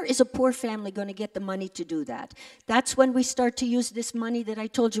 Now, where is a poor family going to get the money to do that? That's when we start to use this money that I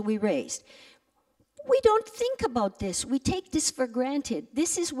told you we raised. We don't think about this. We take this for granted.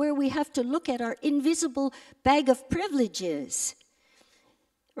 This is where we have to look at our invisible bag of privileges,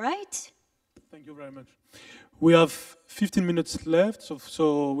 right? Thank you very much. We have 15 minutes left,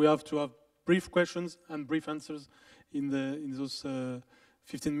 so we have to have brief questions and brief answers in those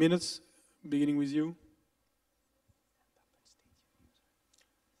 15 minutes, beginning with you.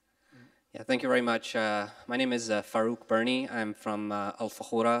 Yeah, thank you very much. My name is Farouk Berni. I'm from Al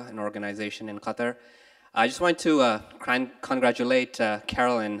Fakhura, an organization in Qatar. I just want to congratulate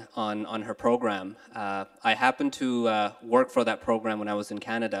Carolyn on her program. I happened to work for that program when I was in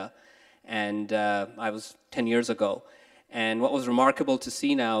Canada, and I was 10 years ago. And what was remarkable to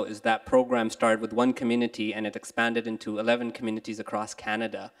see now is that program started with one community and it expanded into 11 communities across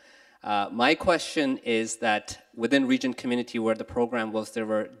Canada. My question is that within Region community where the program was, there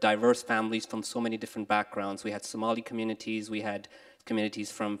were diverse families from so many different backgrounds. We had Somali communities, we had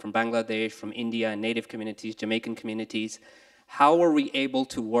communities from Bangladesh, from India, native communities, Jamaican communities. How were we able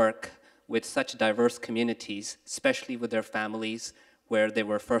to work with such diverse communities, especially with their families, where they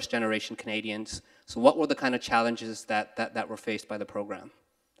were first-generation Canadians? So what were the kind of challenges that were faced by the program?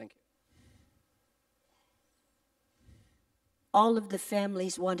 Thank you. All of the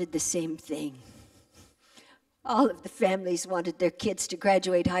families wanted the same thing. All of the families wanted their kids to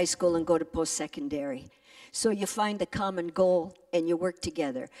graduate high school and go to post-secondary. So you find a common goal and you work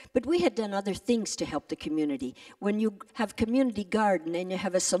together. But we had done other things to help the community. When you have community garden and you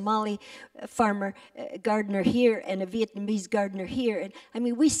have a Somali farmer gardener here and a Vietnamese gardener here, and I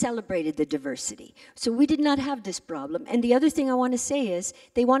mean, we celebrated the diversity. So we did not have this problem. And the other thing I want to say is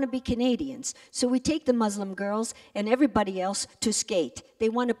they want to be Canadians. So we take the Muslim girls and everybody else to skate. They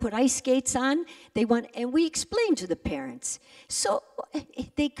want to put ice skates on. And we explain to the parents. So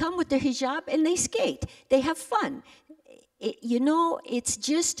they come with their hijab and they skate. They have fun. You know, it's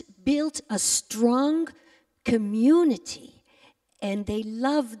just built a strong community, and they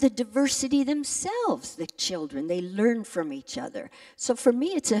love the diversity themselves, the children. They learn from each other. So for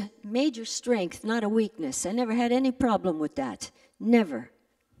me, it's a major strength, not a weakness. I never had any problem with that. Never.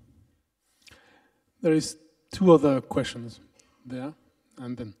 There is two other questions there,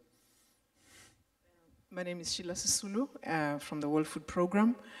 and then. My name is Sheila Sisulu from the World Food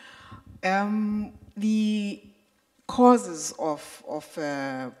Programme. The causes of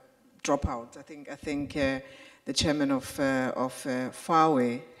dropout. I think the chairman of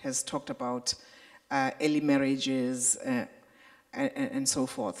FAWE has talked about early marriages and so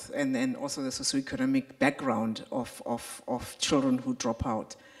forth, and then also the socioeconomic background of children who drop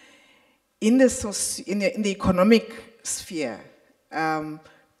out. In the economic sphere,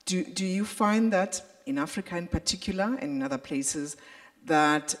 do you find that in Africa in particular and in other places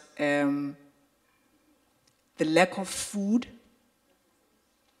that the lack of food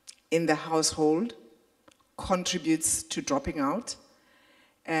in the household contributes to dropping out,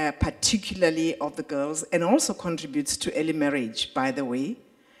 particularly of the girls, and also contributes to early marriage, by the way.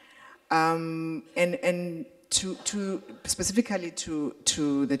 And to specifically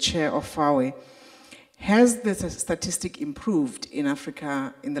to the chair of FAWE, has the statistic improved in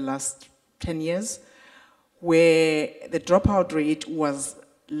Africa in the last 10 years, where the dropout rate was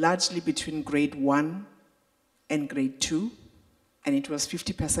largely between grade 1 and grade 2, and it was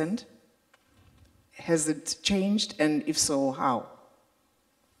 50%. Has it changed, and if so, how?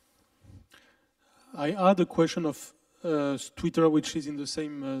 I had a question of Twitter, which is in the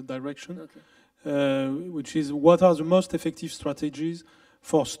same direction, which is, what are the most effective strategies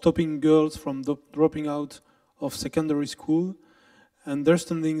for stopping girls from dropping out of secondary school,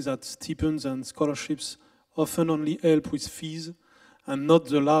 understanding that stipends and scholarships often only help with fees and not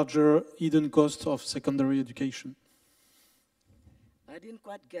the larger hidden costs of secondary education? I didn't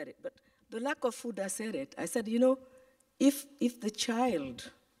quite get it, but the lack of food, I said it. I said, you know, if the child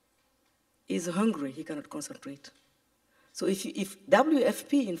is hungry, he cannot concentrate. So if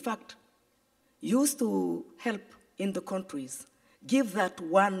WFP, in fact, used to help in the countries, give that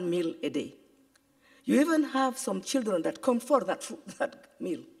 1 meal a day. You even have some children that come for that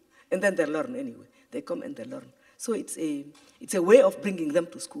meal, and then they learn anyway. They come and they learn. So it's a way of bringing them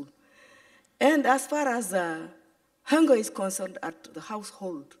to school. And as far as hunger is concerned at the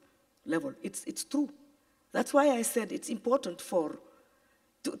household level, it's true. That's why I said it's important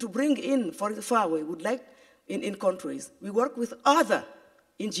to bring in, for the far away, would like in countries, we work with other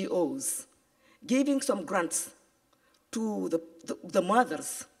NGOs, giving some grants to the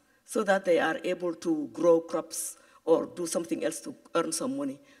mothers so that they are able to grow crops or do something else to earn some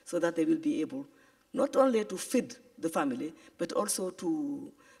money so that they will be able not only to feed the family, but also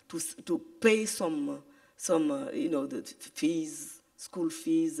to pay some the fees, school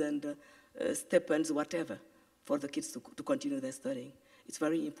fees and stipends, whatever, for the kids to continue their studying. It's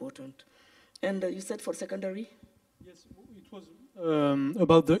very important. And you said for secondary? Yes, it was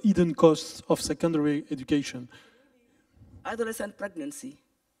about the hidden costs of secondary education. Adolescent pregnancy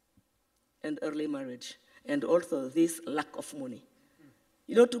and early marriage, and also this lack of money.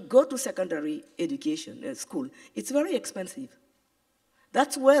 You know, to go to secondary education, school, it's very expensive.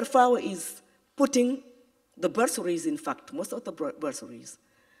 That's where FAO is putting the bursaries, in fact, most of the bursaries.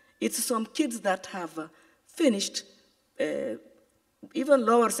 It's some kids that have finished even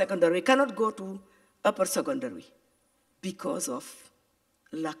lower secondary, cannot go to upper secondary because of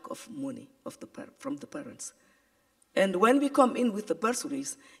lack of money from the parents. And when we come in with the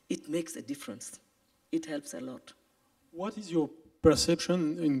bursaries, it makes a difference. It helps a lot. What is your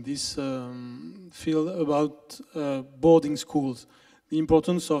perception in this field about boarding schools? The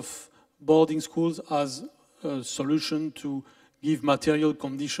importance of boarding schools as a solution to give material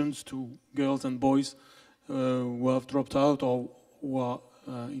conditions to girls and boys who have dropped out or who are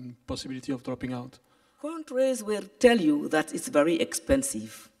in possibility of dropping out? Countries will tell you that it's very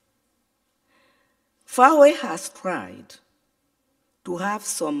expensive. FAO has tried to have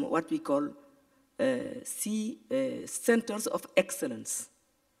some what we call centers of excellence,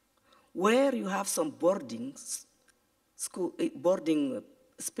 where you have some boarding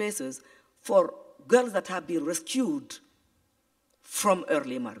spaces for girls that have been rescued from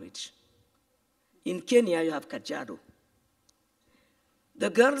early marriage. In Kenya, you have Kajiado. The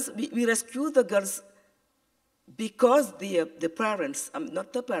girls, we rescue the girls because the parents,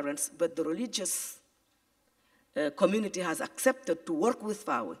 not the parents, but the religious community has accepted to work with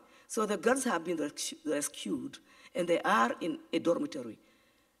FAO. So the girls have been rescued, and they are in a dormitory,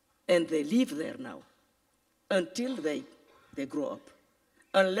 and they live there now until they grow up.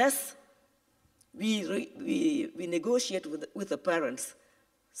 Unless we negotiate with the parents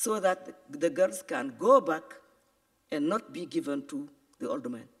so that the girls can go back and not be given to the older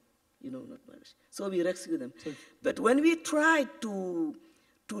man, not marriage. So we rescue them. But when we try to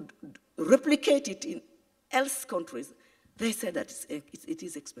replicate it in else countries, they say that it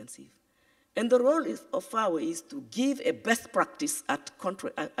is expensive. And the role of FAO is to give a best practice at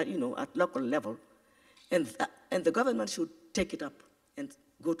local level, and the government should take it up and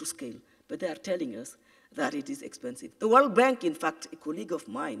go to scale. But they are telling us that it is expensive. The World Bank, in fact, a colleague of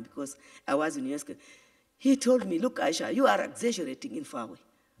mine, because I was in UNESCO, he told me, look, Aisha, you are exaggerating in FAO.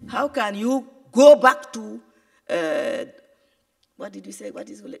 How can you go back to, what did you say? What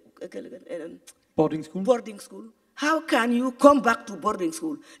is boarding school? Boarding school. How can you come back to boarding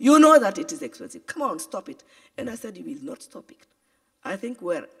school? You know that it is expensive. Come on, stop it. And I said, you will not stop it. I think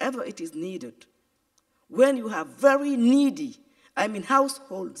wherever it is needed, when you have very needy,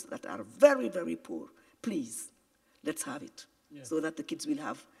 households that are very, very poor, please, let's have it, so that the kids will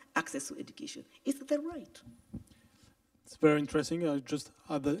have access to education. It's their right. It's very interesting.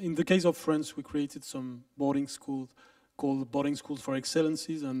 In the case of France, we created some boarding schools called Boarding Schools for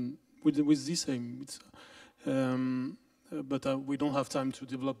Excellencies, and with this aim. But we don't have time to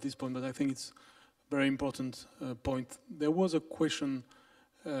develop this point, but I think it's a very important point. There was a question.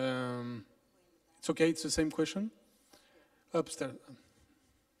 It's okay, it's the same question. Upstairs.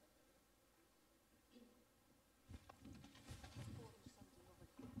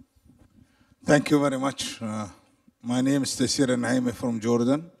 Thank you very much. My name is Taysir Naimi from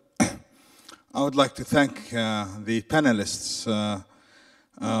Jordan. I would like to thank the panelists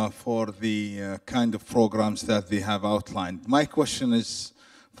for the kind of programs that they have outlined. My question is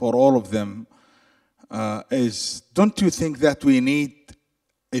for all of them don't you think that we need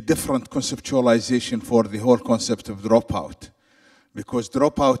a different conceptualization for the whole concept of dropout? Because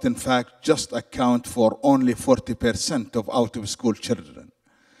dropout, in fact, just account for only 40% of out-of-school children.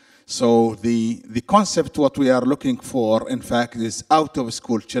 So the concept what we are looking for, in fact, is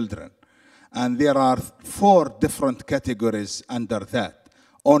out-of-school children. And there are 4 different categories under that.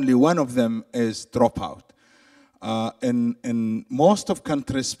 Only one of them is dropout. In most of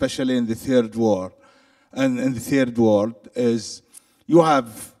countries, especially in the third world, is you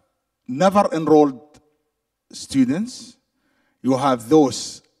have never enrolled students, you have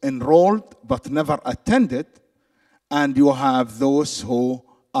those enrolled but never attended, and you have those who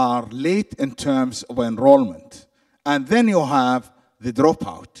are late in terms of enrollment. And then you have the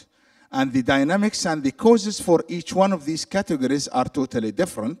dropout. And the dynamics and the causes for each one of these categories are totally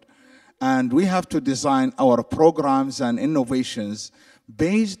different. And we have to design our programs and innovations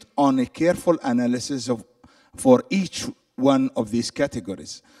based on a careful analysis for each one of these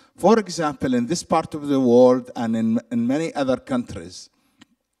categories. For example, in this part of the world and in many other countries,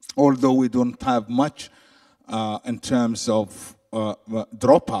 although we don't have much in terms of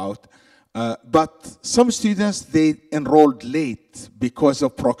dropout, but some students, they enrolled late because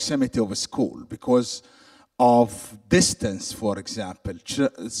of proximity of a school, because of distance, for example.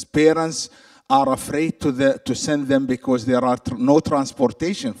 Parents are afraid to send them because there are no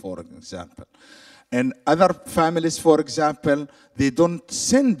transportation, for example. And other families, for example, they don't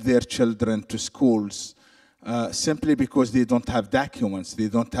send their children to schools simply because they don't have documents, they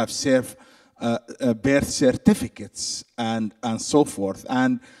don't have birth certificates, and so forth.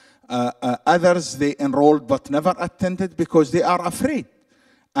 And others, they enrolled but never attended because they are afraid.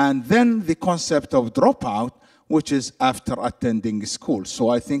 And then the concept of dropout, which is after attending school. So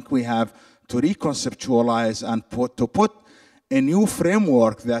I think we have to reconceptualize and put a new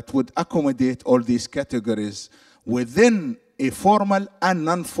framework that would accommodate all these categories within a formal and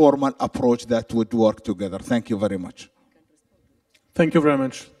non-formal approach that would work together. Thank you very much. Thank you very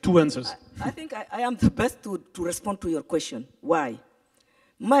much. Two answers. I think I am the best to respond to your question. Why?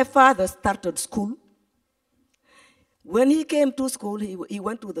 My father started school. When he came to school, he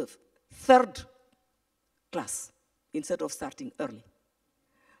went to the 3rd class instead of starting early.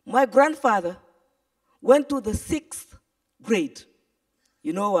 My grandfather went to the 6th grade.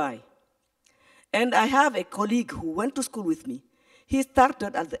 You know why? And I have a colleague who went to school with me. He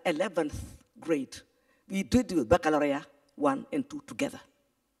started at the 11th grade. We did the baccalaureate 1 and 2 together.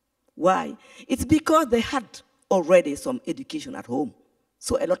 Why? It's because they had already some education at home,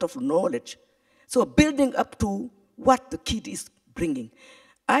 so a lot of knowledge. So building up to what the kid is bringing.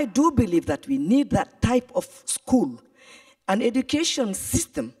 I do believe that we need that type of school, an education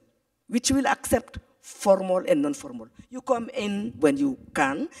system which will accept formal and non-formal. You come in when you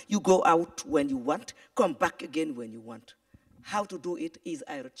can, you go out when you want, come back again when you want. How to do it is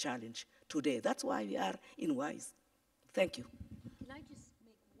our challenge today. That's why we are in WISE. Thank you. Can I just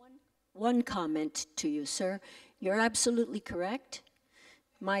make one comment to you, sir? You're absolutely correct.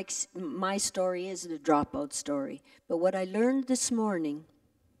 My story is the dropout story. But what I learned this morning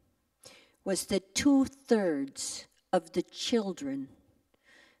was that 2/3 of the children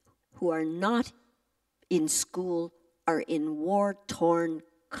who are not in school are in war-torn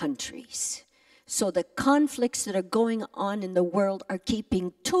countries. So the conflicts that are going on in the world are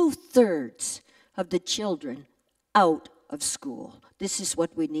keeping 2/3 of the children out of school. This is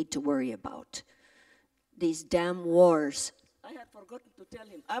what we need to worry about. These damn wars. I had forgotten to tell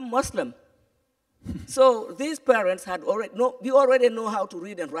him, I'm Muslim. So these parents had we already know how to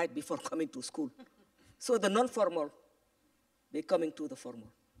read and write before coming to school. So the non-formal, they're coming to the formal.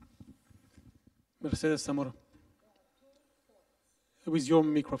 Mercedes Zamora. With your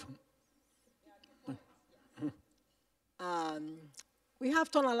microphone. We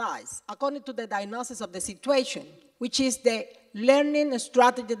have to analyze according to the diagnosis of the situation, which is the learning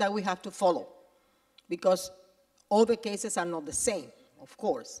strategy that we have to follow, because all the cases are not the same, of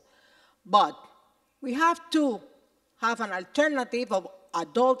course. But we have to have an alternative of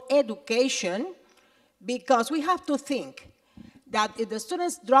adult education, because we have to think that if the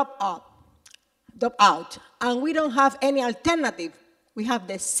students drop out, and we don't have any alternative, we have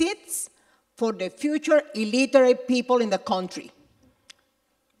the seats for the future illiterate people in the country.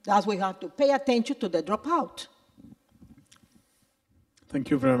 That's why we have to pay attention to the dropout.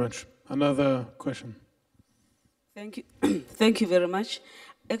 Thank you very much. Another question. Thank you. Thank you very much.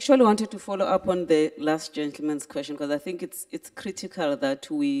 Actually, I wanted to follow up on the last gentleman's question, because I think it's critical that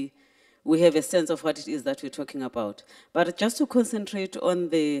we have a sense of what it is that we're talking about. But just to concentrate on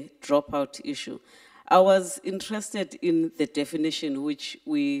the dropout issue, I was interested in the definition, which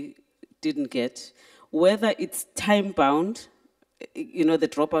we didn't get, whether it's time-bound, you know, the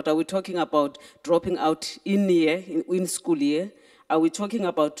dropout. Are we talking about dropping out in school year? Are we talking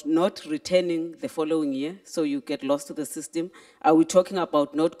about not returning the following year, so you get lost to the system? Are we talking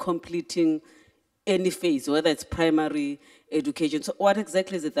about not completing any phase, whether it's primary education? So what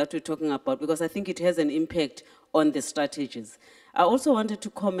exactly is it that we're talking about? Because I think it has an impact on the strategies. I also wanted to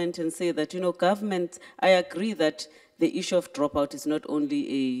comment and say that, you know, government, I agree that the issue of dropout is not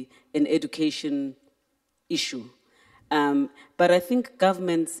only an education issue. But I think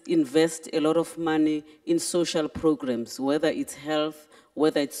governments invest a lot of money in social programs, whether it's health,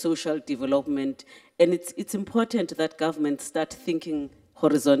 whether it's social development, and it's important that governments start thinking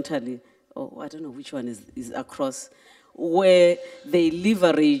horizontally, or I don't know which one is across, where they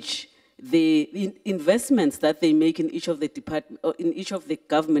leverage the investments that they make in each of the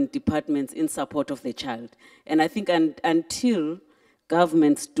government departments in support of the child. And I think until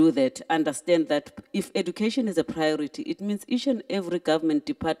governments do that, understand that if education is a priority, it means each and every government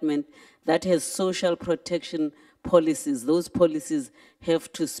department that has social protection policies, those policies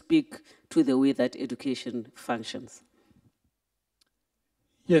have to speak to the way that education functions.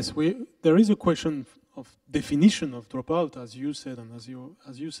 Yes, there is a question of definition of dropout, as you said, and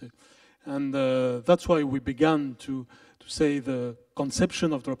as you say. And that's why we began to say the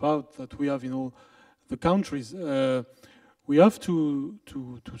conception of dropout that we have in all the countries. We have to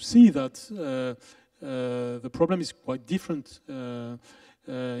see that the problem is quite different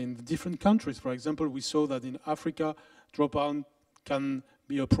in the different countries. For example, we saw that in Africa, dropout can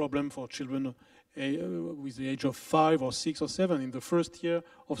be a problem for children with the age of 5 or 6 or 7 in the first year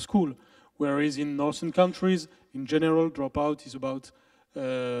of school, whereas in northern countries, in general, dropout is about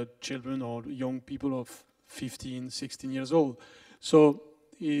children or young people of 15, 16 years old. So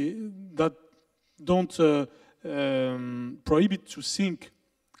that don't prohibit to think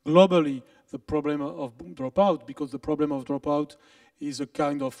globally the problem of dropout, because the problem of dropout is a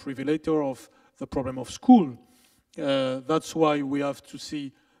kind of revelator of the problem of school. That's why we have to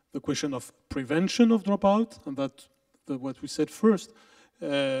see the question of prevention of dropout, and that's what we said first.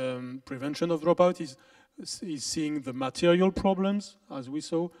 Prevention of dropout is seeing the material problems, as we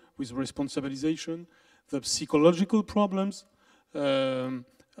saw, with responsibilization, the psychological problems. Caroline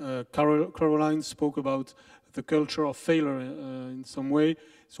spoke about the culture of failure in some way,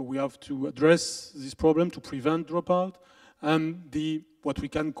 so we have to address this problem to prevent dropout, and what we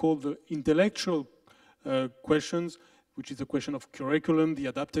can call the intellectual questions, which is the question of curriculum, the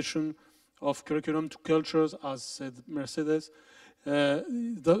adaptation of curriculum to cultures, as said Mercedes.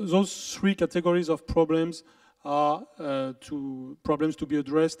 Those three categories of problems are problems to be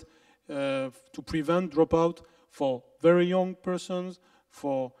addressed to prevent dropout for very young persons,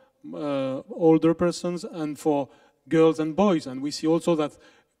 for older persons, and for girls and boys. And we see also that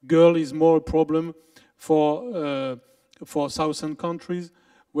girl is more a problem for southern countries,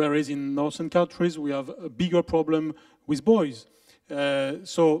 whereas in northern countries we have a bigger problem with boys.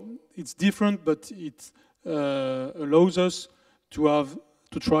 So it's different, but it allows us to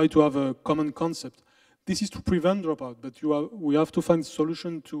try to have a common concept. This is to prevent dropout, but we have to find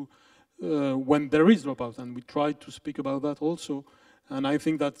solution to when there is dropout, and we try to speak about that also. And I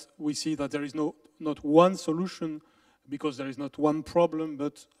think that we see that there is not one solution, because there is not one problem,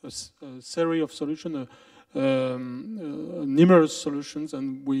 but a series of solutions, numerous solutions,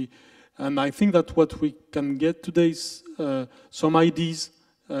 and I think that what we can get today is some ideas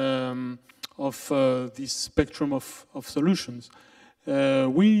of this spectrum of solutions.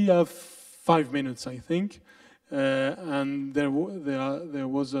 We have 5 minutes, I think, and there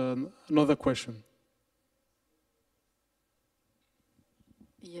was another question.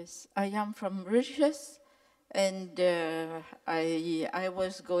 Yes, I am from Mauritius, and I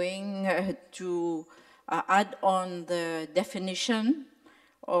was going to add on the definition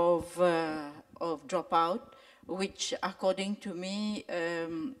of dropout, which, according to me,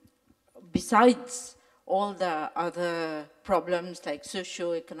 besides all the other problems like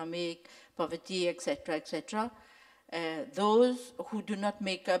socio-economic, poverty, etc., those who do not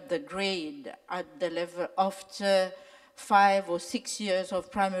make up the grade at the level after 5 or 6 years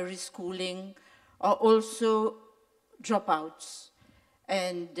of primary schooling are also dropouts.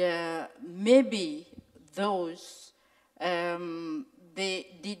 And maybe those, they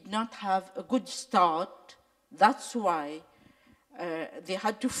did not have a good start. That's why they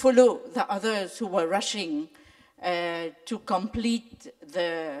had to follow the others who were rushing to complete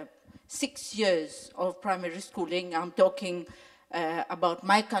the 6 years of primary schooling. I'm talking about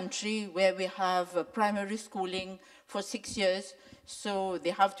my country, where we have primary schooling for 6 years. So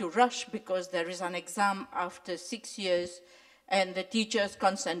they have to rush because there is an exam after 6 years, and the teachers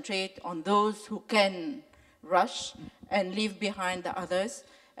concentrate on those who can rush and leave behind the others.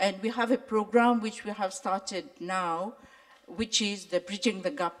 And we have a program which we have started now, which is the Bridging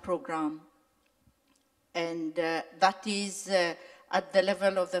the Gap program. And that is at the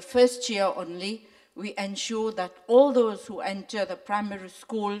level of the first year only. We ensure that all those who enter the primary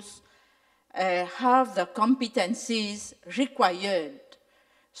schools have the competencies required.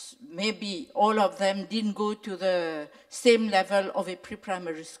 Maybe all of them didn't go to the same level of a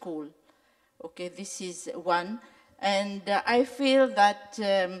pre-primary school. Okay, this is one. And I feel that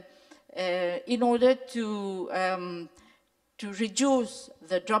in order to reduce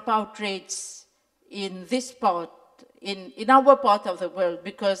the dropout rates in this part, in our part of the world,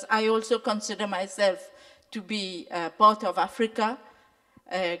 because I also consider myself to be part of Africa.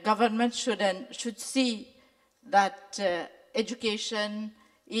 Government should see that education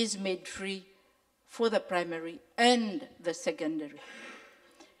is made free for the primary and the secondary.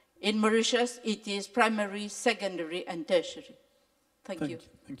 In Mauritius, it is primary, secondary, and tertiary. Thank you.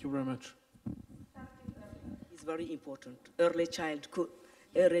 Thank you very much. It's very important. Early childhood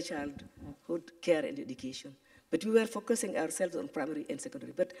care and education. But we were focusing ourselves on primary and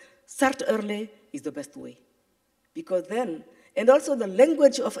secondary. But start early is the best way. Because then, and also the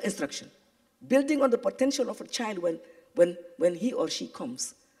language of instruction, building on the potential of a child when he or she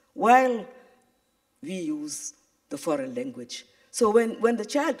comes, while we use the foreign language. So when the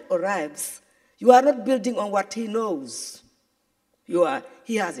child arrives, you are not building on what he knows.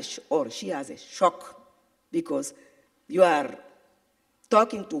 He has or she has a shock because you are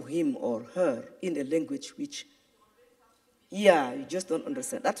talking to him or her in a language which, you just don't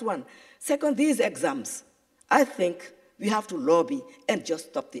understand. That's one. Second, these exams, I think we have to lobby and just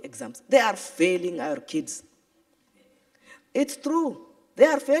stop the exams. They are failing our kids. It's true. They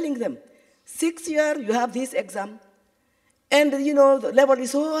are failing them. 6th year, you have this exam, and the level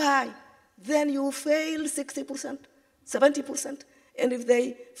is so high. Then you fail 60%, 70%, and if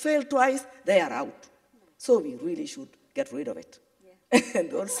they fail twice, they are out. So we really should get rid of it. Yeah.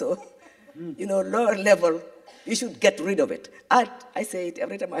 And also, lower level, you should get rid of it. I say it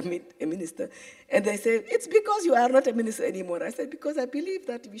every time I meet a minister, and they say, it's because you are not a minister anymore. I said, because I believe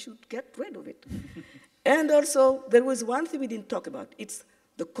that we should get rid of it. And also, there was one thing we didn't talk about. It's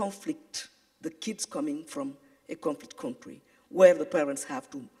the conflict, the kids coming from a conflict country, where the parents have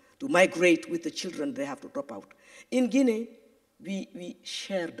to migrate with the children, they have to drop out. In Guinea, we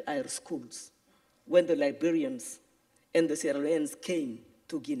shared our schools when the Liberians and the Sierra Leoneans came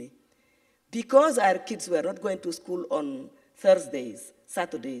to Guinea. Because our kids were not going to school on Thursdays,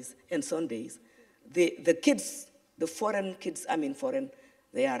 Saturdays, and Sundays, the kids, the foreign kids,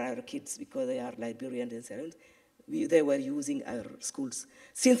 they are our kids because they are Liberians and Sierra Leoneans, they were using our schools.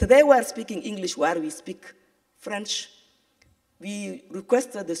 Since they were speaking English while we speak French, we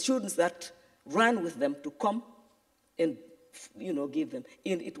requested the students that ran with them to come and give them.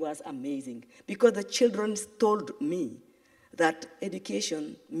 And it was amazing because the children told me that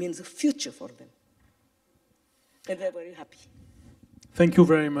education means a future for them. And they're very happy. Thank you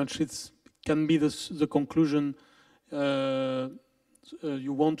very much. It can be the conclusion.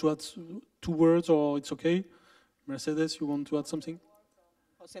 You want to add 2 words or it's okay? Mercedes, you want to add something?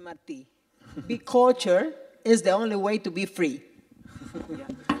 Jose Marti, be culture is the only way to be free.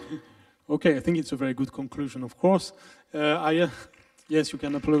 Okay, I think it's a very good conclusion, of course. Yes, you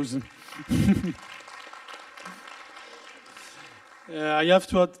can applaud. I have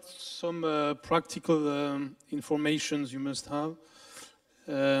to add some practical informations you must have.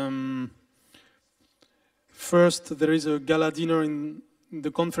 First, there is a gala dinner in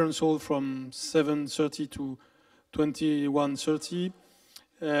the conference hall from 7:30 to 21:30.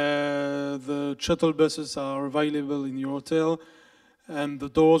 The shuttle buses are available in your hotel, and the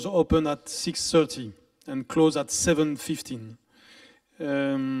doors open at 6:30 and close at 7:15.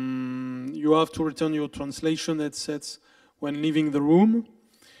 You have to return your translation headsets when leaving the room,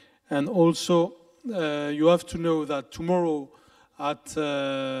 and also you have to know that tomorrow at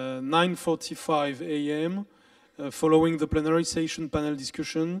 9:45 a.m., following the plenary session panel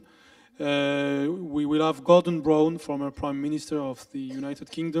discussion, we will have Gordon Brown, former Prime Minister of the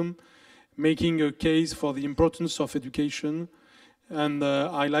United Kingdom, making a case for the importance of education and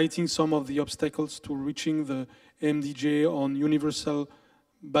highlighting some of the obstacles to reaching the MDG on universal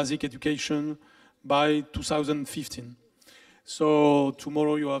basic education by 2015. So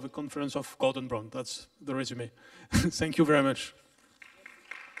tomorrow you have a conference of Gordon Brown. That's the resume. Thank you very much.